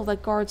seal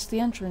that guards the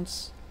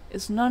entrance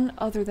is none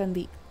other than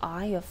the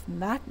Eye of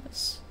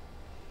Magnus,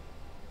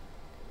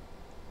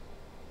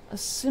 a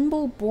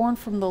symbol born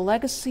from the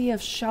legacy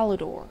of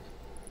Shalador.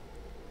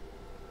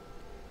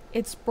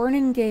 Its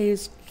burning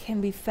gaze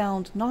can be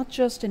found not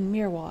just in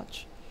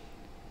Myrwatch,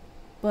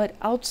 but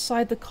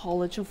outside the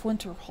College of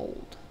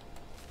Winterhold.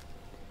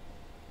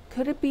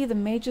 Could it be the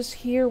mages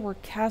here were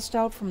cast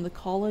out from the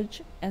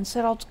college and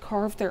set out to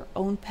carve their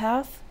own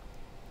path?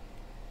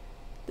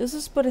 This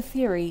is but a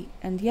theory,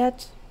 and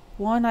yet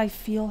one I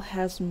feel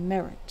has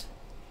merit.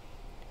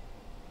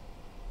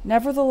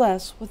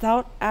 Nevertheless,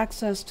 without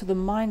access to the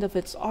mind of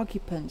its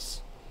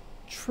occupants,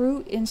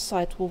 true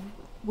insight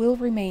will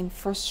remain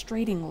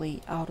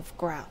frustratingly out of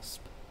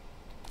grasp.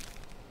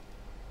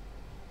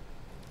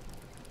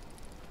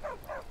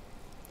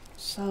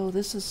 So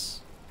this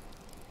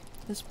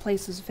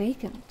place is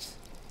vacant.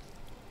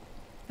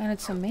 And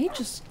it's a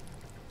mage's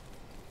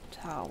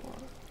tower.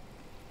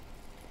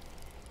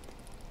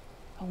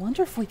 I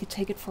wonder if we could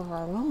take it for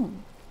our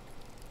own.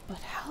 But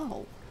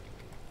how?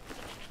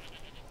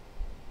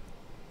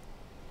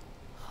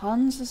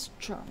 Hans's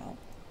journal.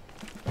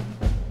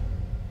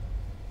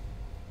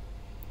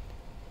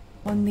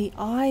 When the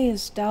eye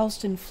is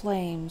doused in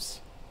flames,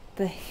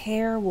 the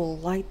hair will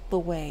light the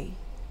way.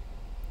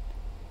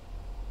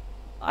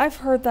 I've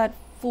heard that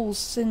fool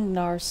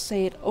Sindnar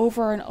say it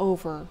over and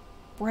over,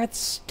 breath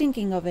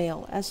stinking of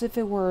ale, as if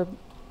it were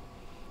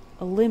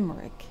a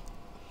limerick.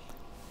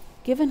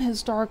 Given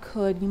his dark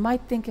hood, you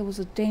might think it was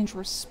a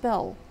dangerous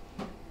spell,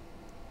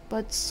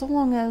 but so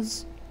long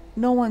as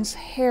no one's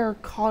hair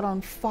caught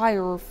on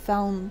fire or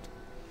found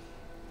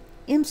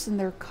imps in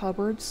their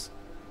cupboards,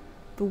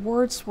 the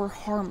words were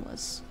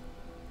harmless,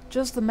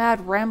 just the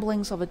mad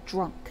ramblings of a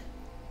drunk.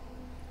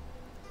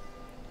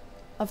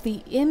 Of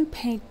the inn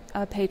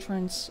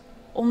patrons,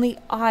 only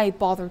I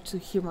bothered to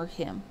humor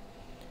him.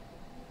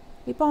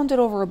 We bonded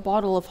over a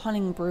bottle of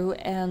hunting brew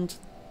and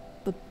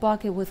the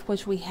bucket with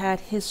which we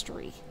had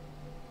history.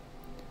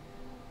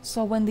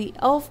 So when the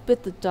elf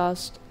bit the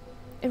dust,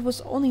 it was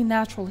only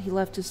natural he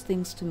left his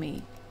things to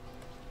me.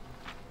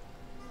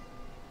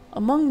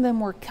 Among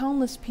them were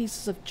countless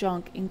pieces of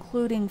junk,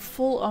 including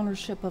full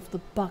ownership of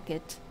the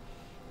bucket,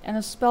 and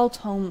a spell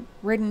tome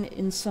written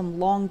in some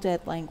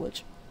long-dead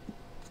language.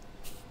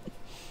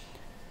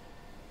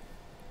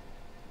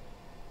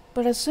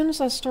 But as soon as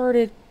I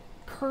started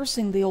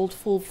cursing the old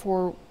fool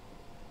for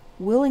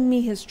willing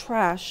me his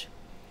trash,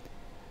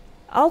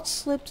 out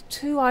slipped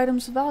 2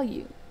 items of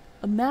value,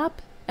 a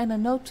map and a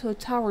note to a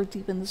tower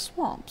deep in the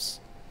swamps.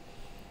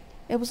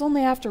 It was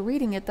only after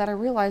reading it that I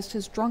realized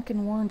his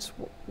drunken words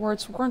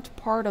weren't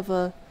part of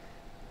a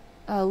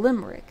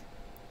limerick.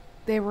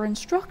 They were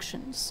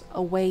instructions,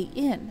 a way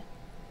in.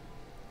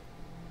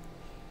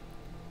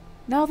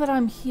 Now that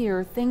I'm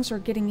here, things are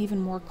getting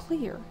even more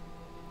clear.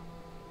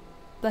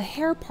 The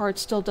hair part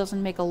still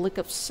doesn't make a lick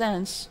of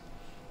sense,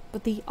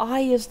 but the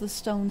eye is the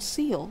stone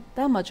seal,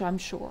 that much I'm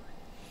sure.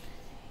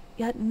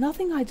 Yet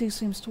nothing I do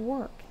seems to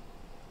work.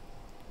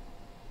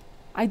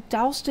 I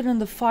doused it in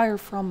the fire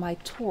from my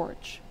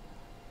torch.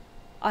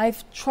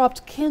 I've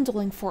chopped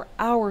kindling for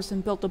hours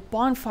and built a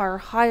bonfire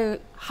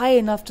high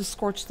enough to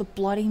scorch the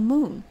bloody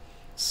moon.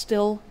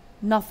 Still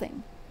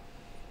nothing.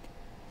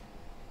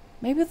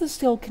 Maybe the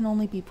seal can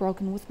only be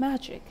broken with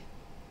magic.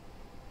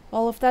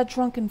 Well, if that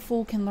drunken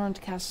fool can learn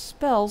to cast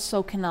spells,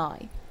 so can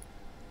I.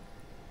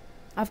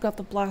 I've got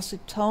the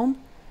blasted tome.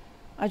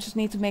 I just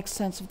need to make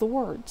sense of the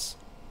words.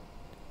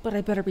 But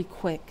I better be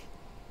quick.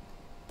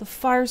 The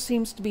fire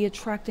seems to be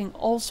attracting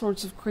all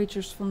sorts of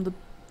creatures from the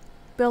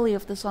belly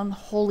of this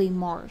unholy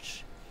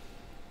marsh.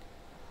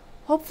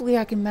 Hopefully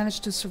I can manage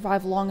to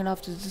survive long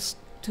enough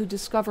to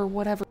discover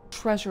whatever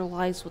treasure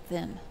lies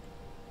within.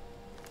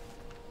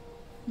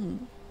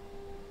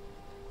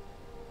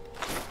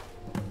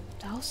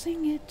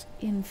 Dousing it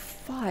in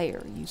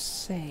fire, you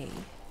say?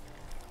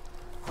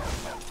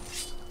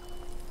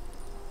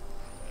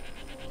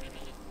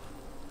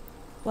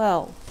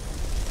 Well,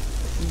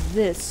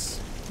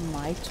 this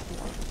might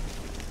work.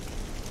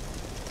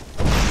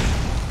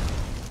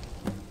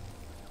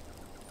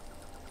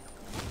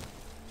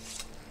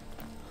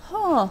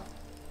 Huh.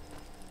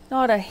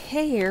 Not a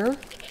hare.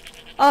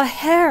 A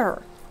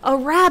hare! A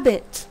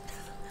rabbit!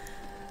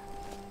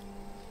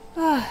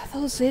 Ah,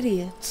 those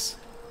idiots.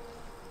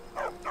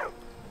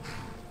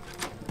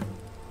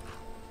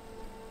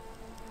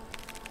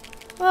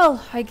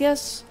 Well, I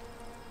guess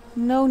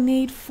no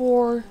need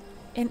for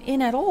an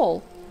inn at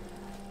all.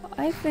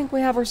 I think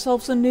we have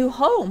ourselves a new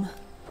home.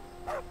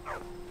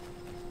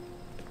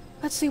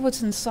 Let's see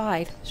what's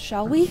inside,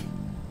 shall we?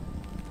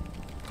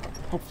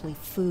 Hopefully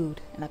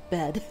food and a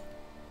bed.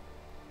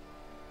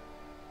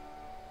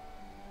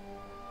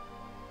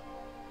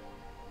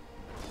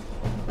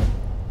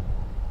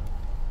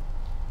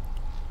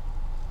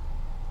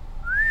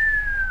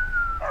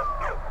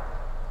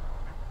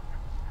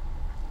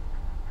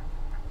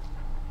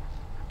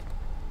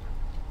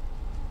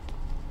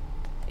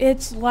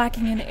 It's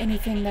lacking in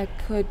anything that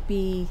could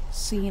be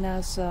seen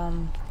as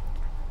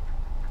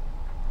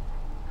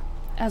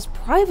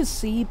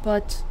privacy,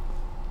 but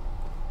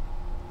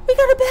we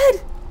got a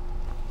bed!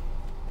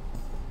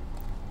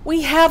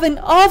 We have an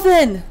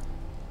oven!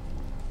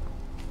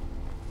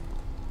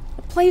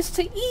 A place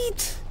to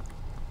eat!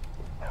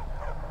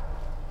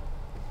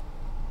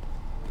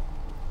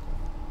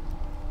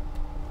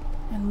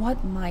 And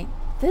what might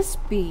this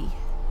be?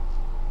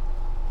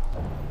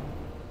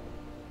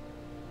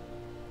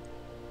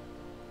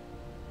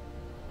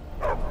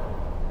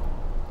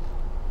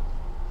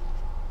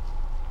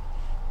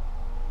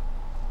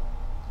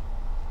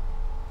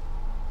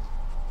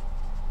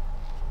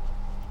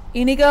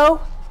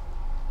 Inigo?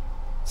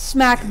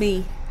 Smack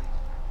me.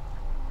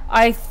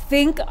 I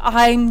think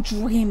I'm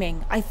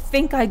dreaming. I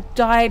think I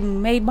died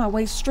and made my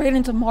way straight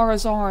into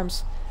Mara's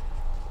arms.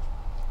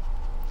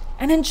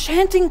 An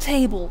enchanting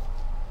table.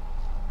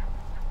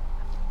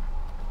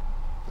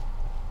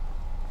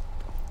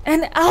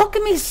 An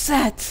alchemy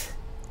set.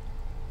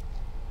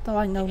 Though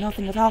I know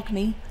nothing of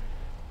alchemy,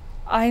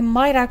 I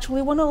might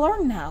actually want to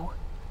learn now.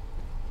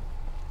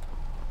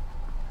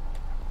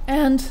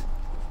 And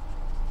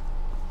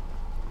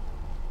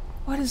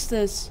what is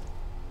this?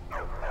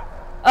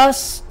 A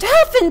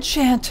staff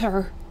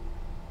enchanter!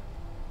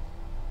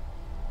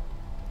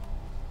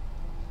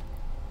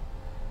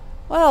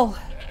 Well,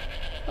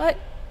 what?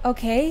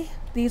 Okay,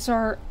 these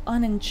are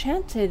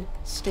unenchanted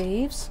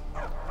staves.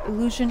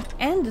 Illusion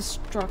and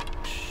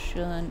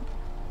destruction.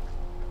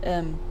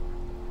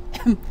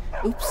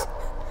 Oops.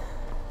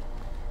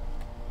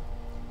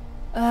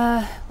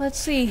 Let's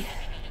see.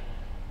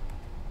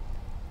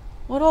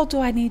 What all do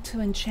I need to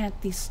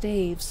enchant these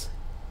staves?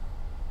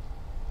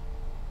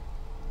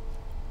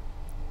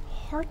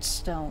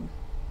 Heartstone.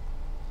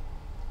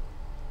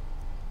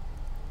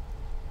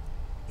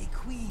 A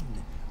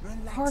queen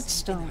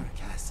relaxing Heartstone. in her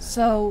castle.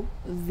 So,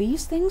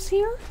 these things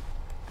here?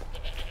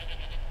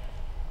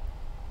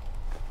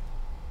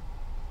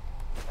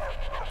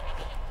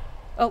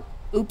 Oh,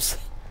 oops.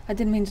 I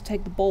didn't mean to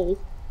take the bowl.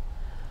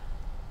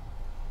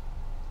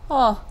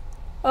 Oh,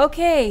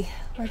 okay.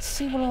 Let's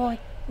see what all I...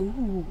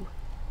 Ooh.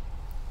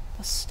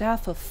 A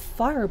staff of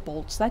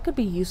firebolts. That could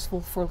be useful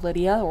for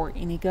Lydia or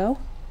Inigo.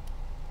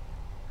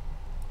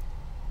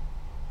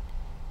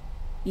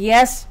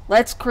 Yes,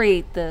 let's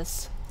create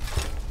this.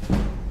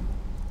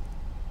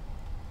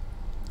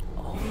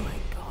 Oh my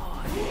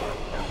god.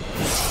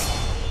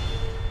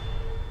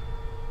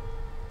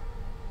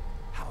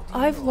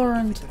 I've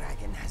learned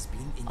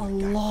a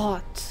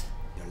lot.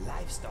 Your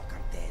livestock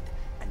are dead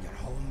and your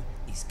home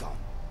is gone.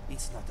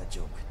 It's not a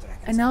joke.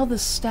 Dragons And now the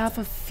Staff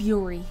of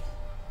Fury.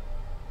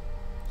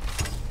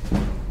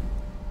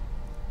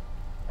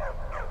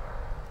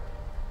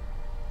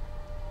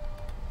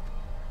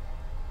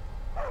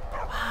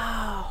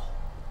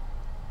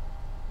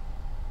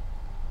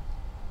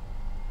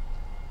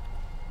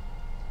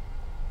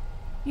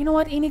 You know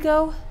what,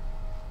 Inigo?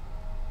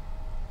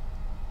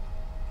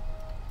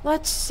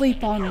 Let's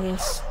sleep on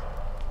this.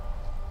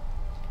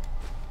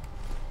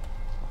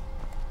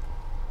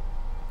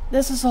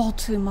 This is all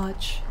too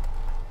much.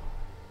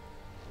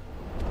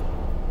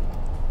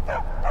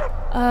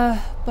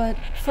 But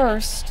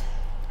first...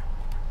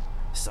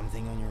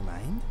 Something on your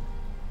mind?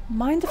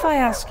 Mind if I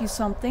ask you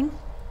something?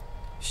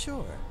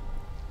 Sure.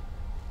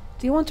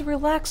 Do you want to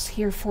relax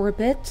here for a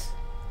bit?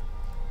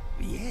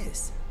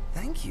 Yes,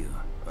 thank you.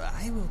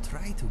 I will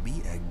try to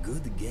be a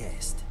good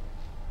guest.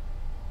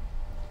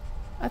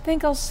 I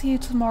think I'll see you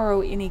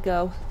tomorrow,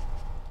 Inigo.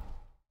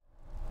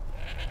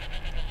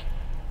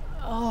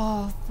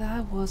 Oh,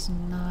 that was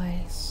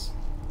nice.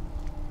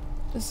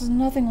 This is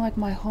nothing like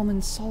my home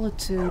in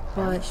solitude,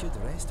 but... We should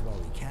rest while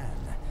we can.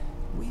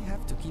 We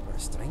have to keep our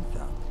strength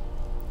up.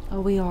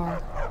 Oh, we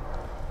are.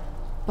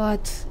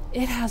 But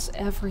it has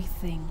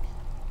everything.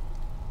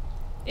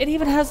 It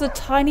even has a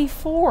tiny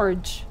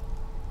forge.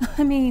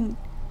 I mean,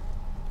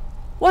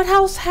 what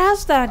house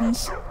has that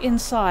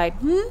inside,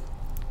 hmm?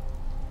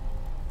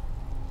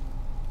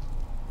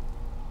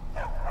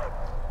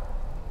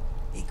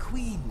 A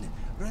queen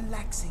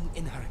relaxing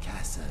in her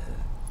castle.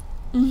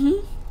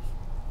 Mm-hmm.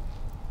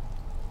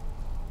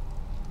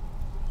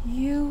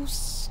 You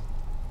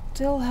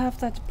still have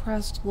that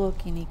depressed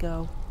look,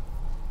 Inigo.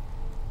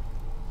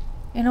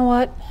 You know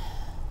what?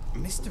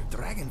 Mr.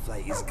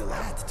 Dragonfly is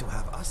glad to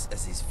have us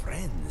as his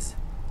friends.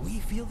 We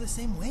feel the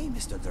same way,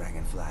 Mr.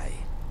 Dragonfly.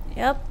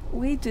 Yep,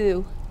 we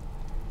do.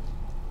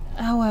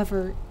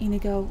 However,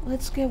 Inigo,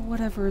 let's get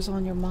whatever is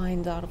on your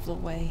mind out of the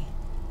way.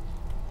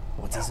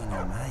 What is on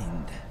your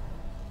mind?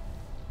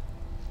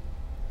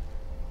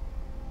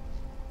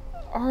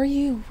 Are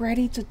you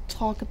ready to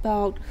talk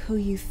about who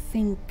you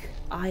think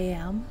I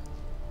am?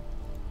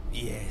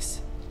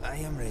 Yes, I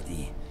am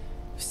ready.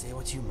 Say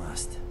what you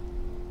must.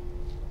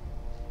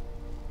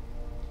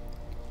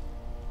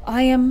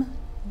 I am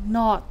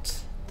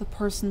not the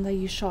person that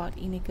you shot,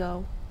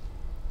 Inigo.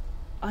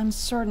 I'm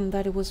certain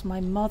that it was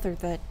my mother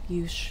that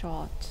you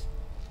shot.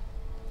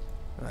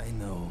 I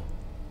know.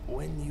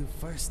 When you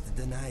first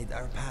denied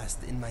our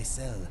past in my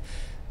cell,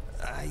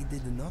 I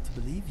did not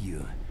believe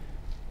you.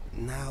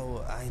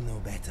 Now I know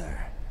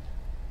better.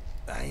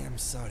 I am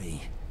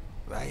sorry.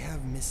 I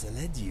have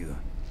misled you,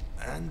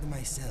 and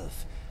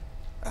myself.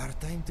 Our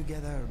time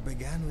together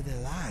began with a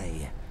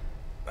lie.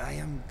 I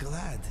am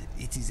glad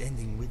it is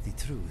ending with the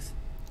truth.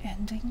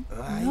 Ending?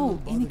 I No, will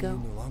bother Inigo.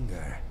 you no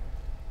longer.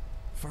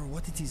 For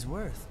what it is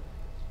worth,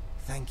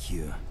 thank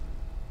you.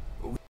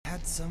 We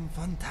had some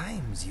fun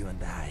times, you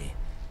and I.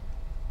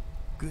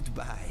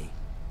 Goodbye.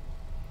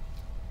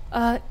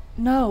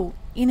 No,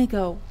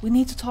 Inigo, we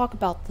need to talk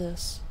about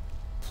this.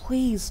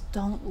 Please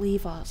don't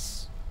leave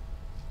us.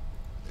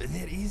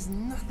 There is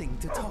nothing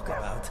to talk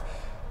about.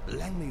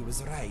 Langley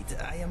was right.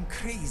 I am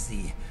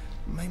crazy.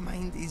 My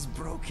mind is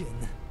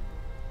broken.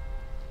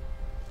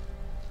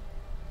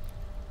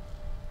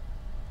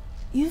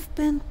 You've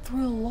been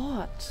through a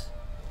lot.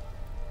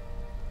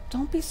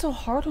 Don't be so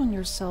hard on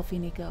yourself,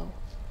 Inigo.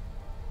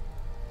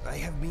 I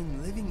have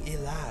been living a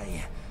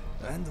lie.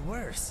 And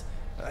worse,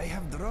 I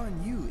have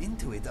drawn you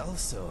into it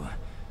also.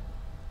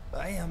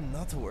 I am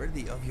not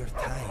worthy of your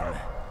time.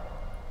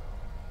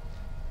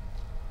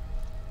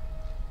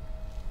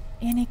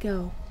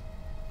 Inigo,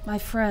 my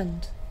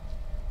friend.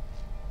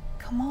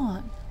 Come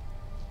on.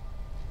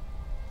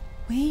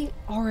 We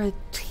are a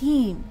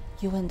team,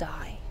 you and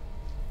I.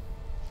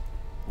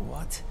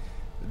 What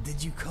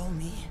did you call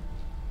me?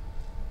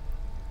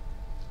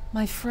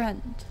 My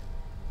friend.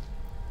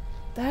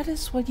 That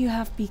is what you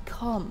have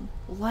become,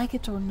 like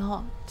it or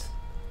not.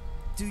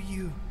 Do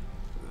you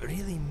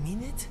really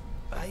mean it?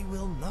 I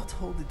will not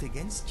hold it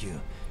against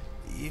you,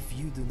 if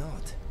you do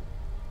not.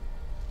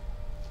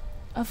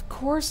 Of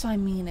course I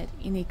mean it,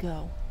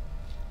 Inigo.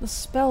 The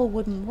spell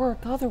wouldn't work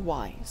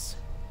otherwise.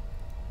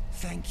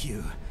 Thank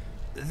you.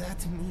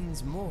 That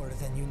means more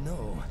than you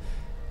know.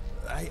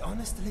 I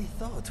honestly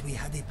thought we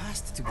had a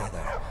past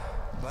together,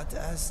 but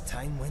as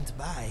time went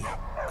by,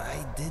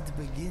 I did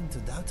begin to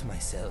doubt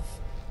myself.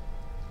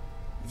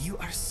 You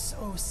are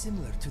so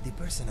similar to the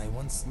person I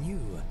once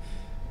knew.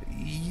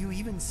 You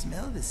even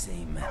smell the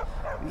same,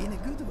 in a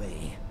good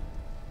way.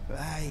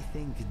 I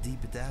think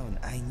deep down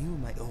I knew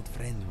my old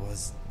friend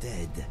was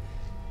dead.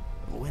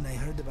 When I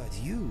heard about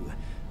you,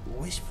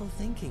 wishful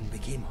thinking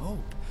became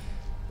hope.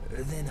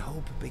 Then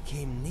hope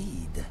became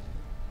need.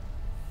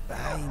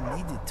 I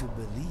needed to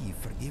believe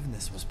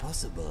forgiveness was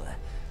possible.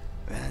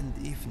 And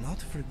if not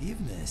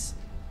forgiveness,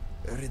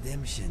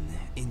 redemption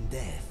in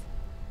death.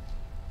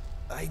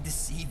 I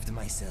deceived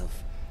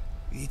myself.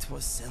 It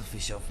was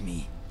selfish of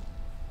me.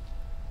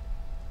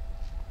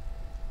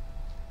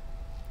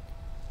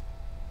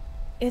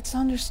 It's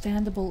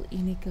understandable,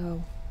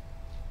 Inigo.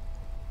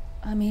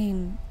 I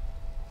mean,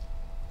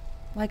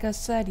 like I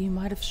said, you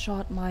might have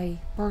shot my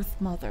birth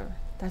mother.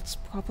 That's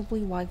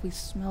probably why we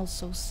smell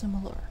so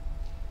similar.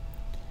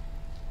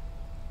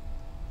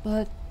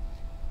 But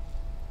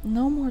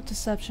no more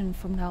deception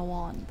from now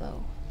on,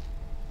 though.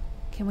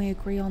 Can we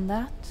agree on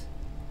that?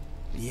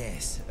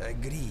 Yes,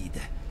 agreed.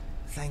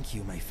 Thank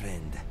you, my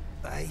friend.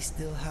 I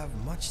still have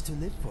much to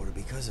live for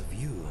because of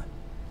you.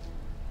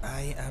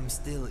 I am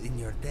still in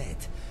your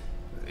debt.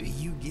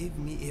 You gave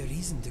me a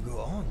reason to go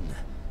on.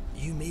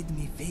 You made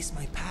me face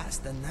my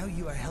past, and now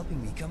you are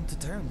helping me come to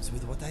terms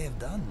with what I have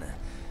done.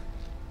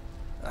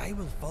 I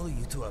will follow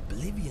you to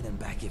oblivion and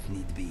back if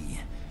need be.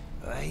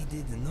 I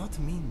did not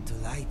mean to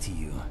lie to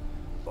you,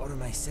 or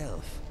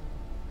myself.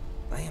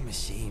 I am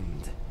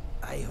ashamed.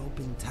 I hope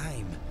in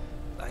time,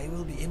 I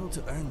will be able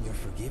to earn your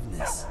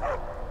forgiveness.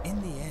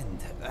 In the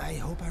end, I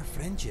hope our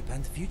friendship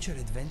and future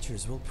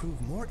adventures will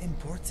prove more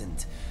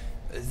important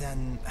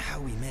than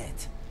how we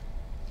met.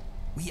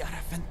 We are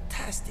a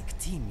fantastic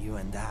team, you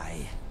and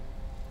I.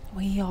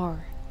 We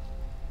are.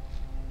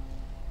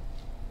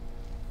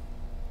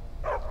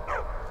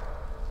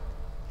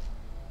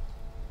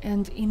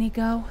 And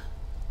Inigo,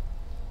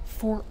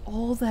 for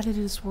all that it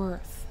is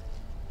worth,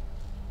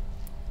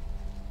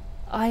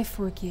 I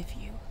forgive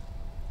you.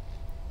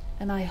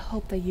 And I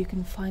hope that you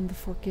can find the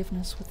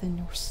forgiveness within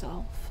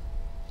yourself.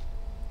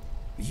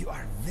 You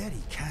are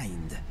very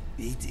kind.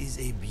 It is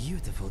a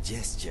beautiful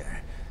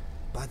gesture.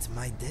 But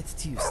my debt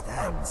to you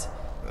stands.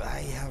 I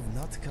have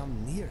not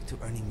come near to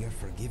earning your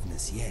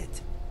forgiveness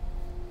yet.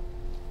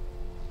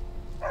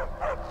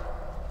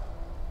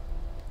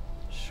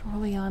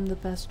 Surely I'm the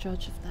best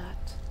judge of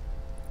that.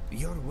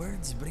 Your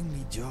words bring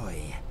me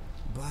joy,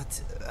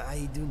 but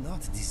I do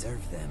not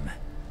deserve them.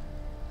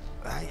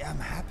 I am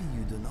happy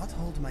you do not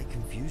hold my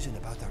confusion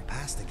about our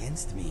past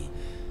against me,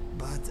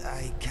 but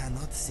I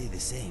cannot say the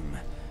same.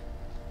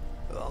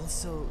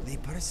 Also, the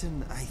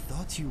person I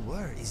thought you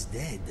were is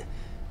dead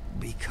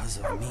because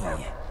of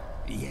me.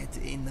 Yet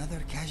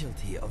another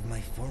casualty of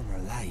my former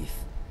life.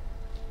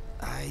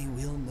 I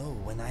will know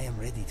when I am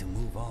ready to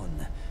move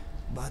on,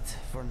 but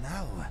for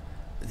now,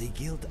 the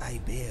guilt I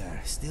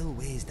bear still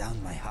weighs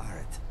down my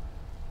heart.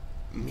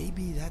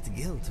 Maybe that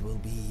guilt will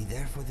be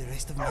there for the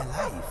rest of my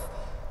life.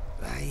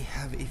 I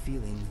have a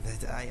feeling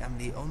that I am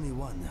the only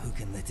one who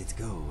can let it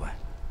go.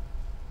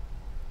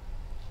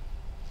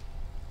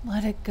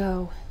 Let it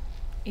go.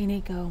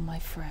 Inigo, my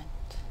friend.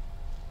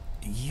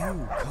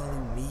 You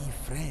calling me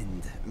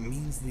friend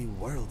means the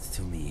world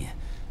to me.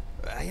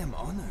 I am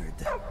honored.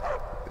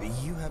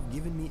 You have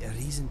given me a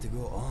reason to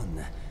go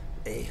on.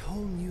 A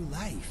whole new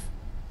life.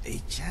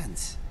 A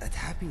chance at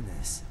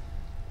happiness.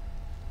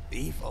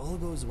 If all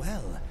goes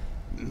well,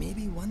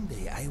 maybe one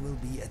day I will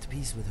be at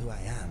peace with who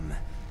I am.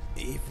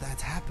 If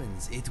that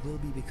happens, it will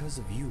be because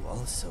of you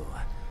also.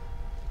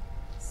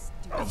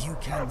 You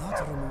cannot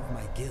remove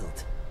my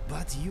guilt,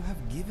 but you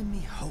have given me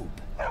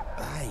hope.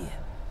 I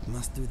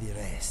must do the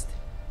rest.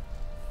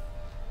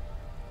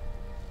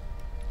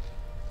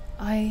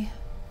 I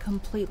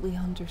completely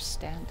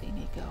understand,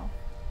 Inigo.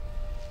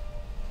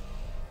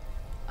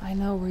 I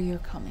know where you're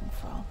coming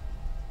from.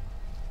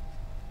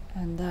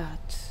 And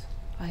that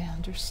I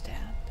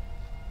understand.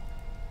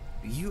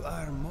 You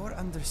are more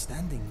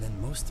understanding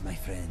than most, my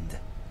friend.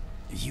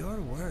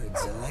 Your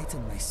words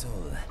lighten my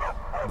soul,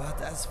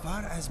 but as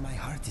far as my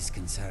heart is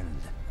concerned,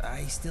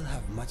 I still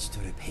have much to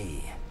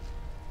repay.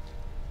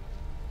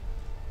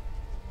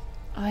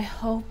 I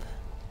hope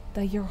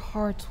that your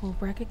heart will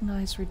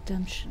recognize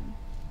redemption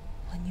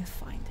when you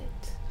find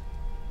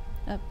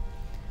it.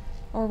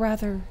 Or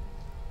rather,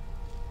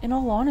 in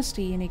all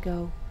honesty,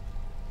 Inigo,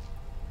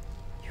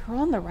 you're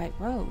on the right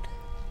road.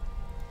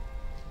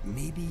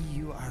 Maybe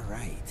you are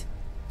right.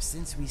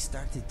 Since we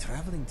started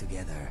traveling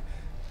together,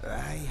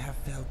 I have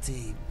felt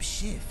a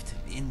shift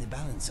in the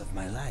balance of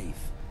my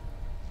life.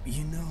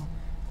 You know,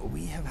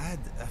 we have had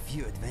a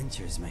few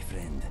adventures, my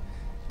friend,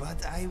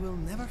 but I will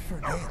never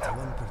forget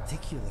one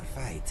particular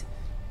fight.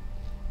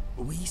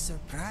 We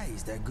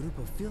surprised a group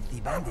of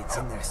filthy bandits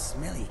in their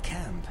smelly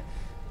camp.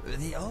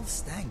 They all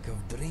stank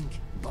of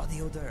drink,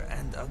 body odor,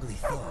 and ugly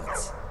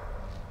thoughts.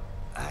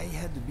 I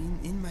had been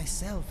in my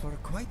cell for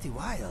quite a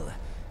while,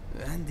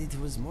 and it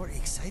was more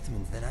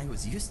excitement than I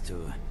was used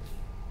to.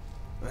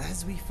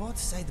 As we fought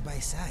side by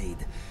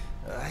side,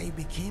 I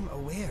became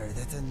aware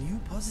that a new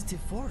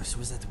positive force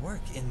was at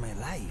work in my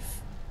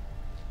life.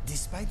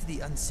 Despite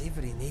the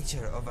unsavory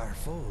nature of our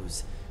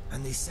foes,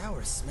 and the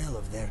sour smell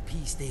of their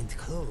pea-stained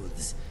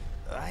clothes,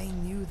 I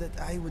knew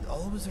that I would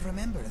always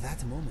remember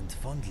that moment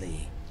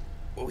fondly.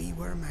 We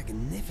were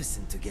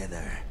magnificent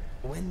together.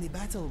 When the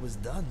battle was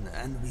done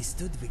and we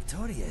stood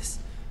victorious,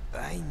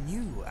 I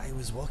knew I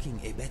was walking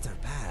a better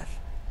path.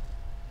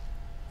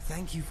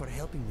 Thank you for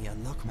helping me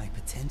unlock my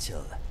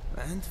potential,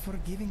 and for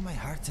giving my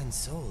heart and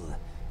soul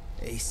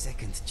a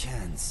second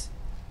chance.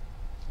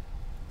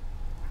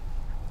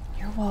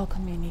 You're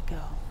welcome,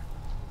 Inigo.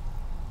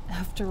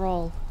 After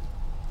all,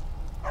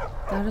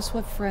 that is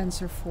what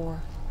friends are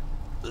for.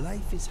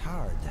 Life is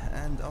hard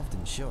and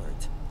often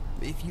short.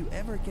 If you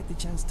ever get the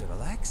chance to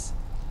relax,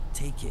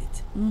 take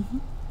it.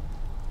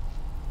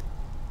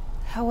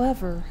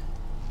 However,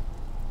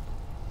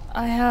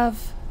 I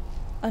have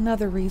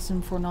another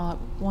reason for not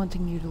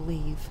wanting you to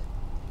leave.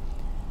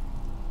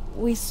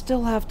 We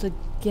still have to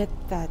get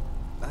that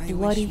bloody I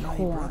wish my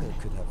horn. brother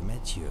could have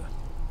met you.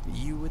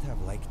 You would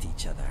have liked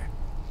each other.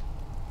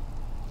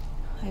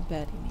 I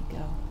bet,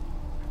 Inigo.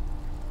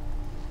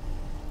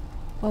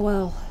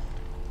 Well,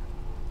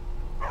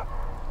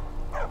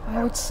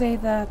 I would say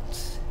that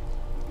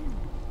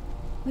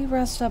we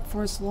rest up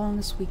for as long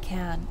as we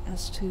can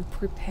as to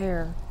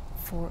prepare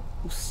for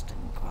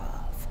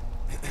Ustengrav.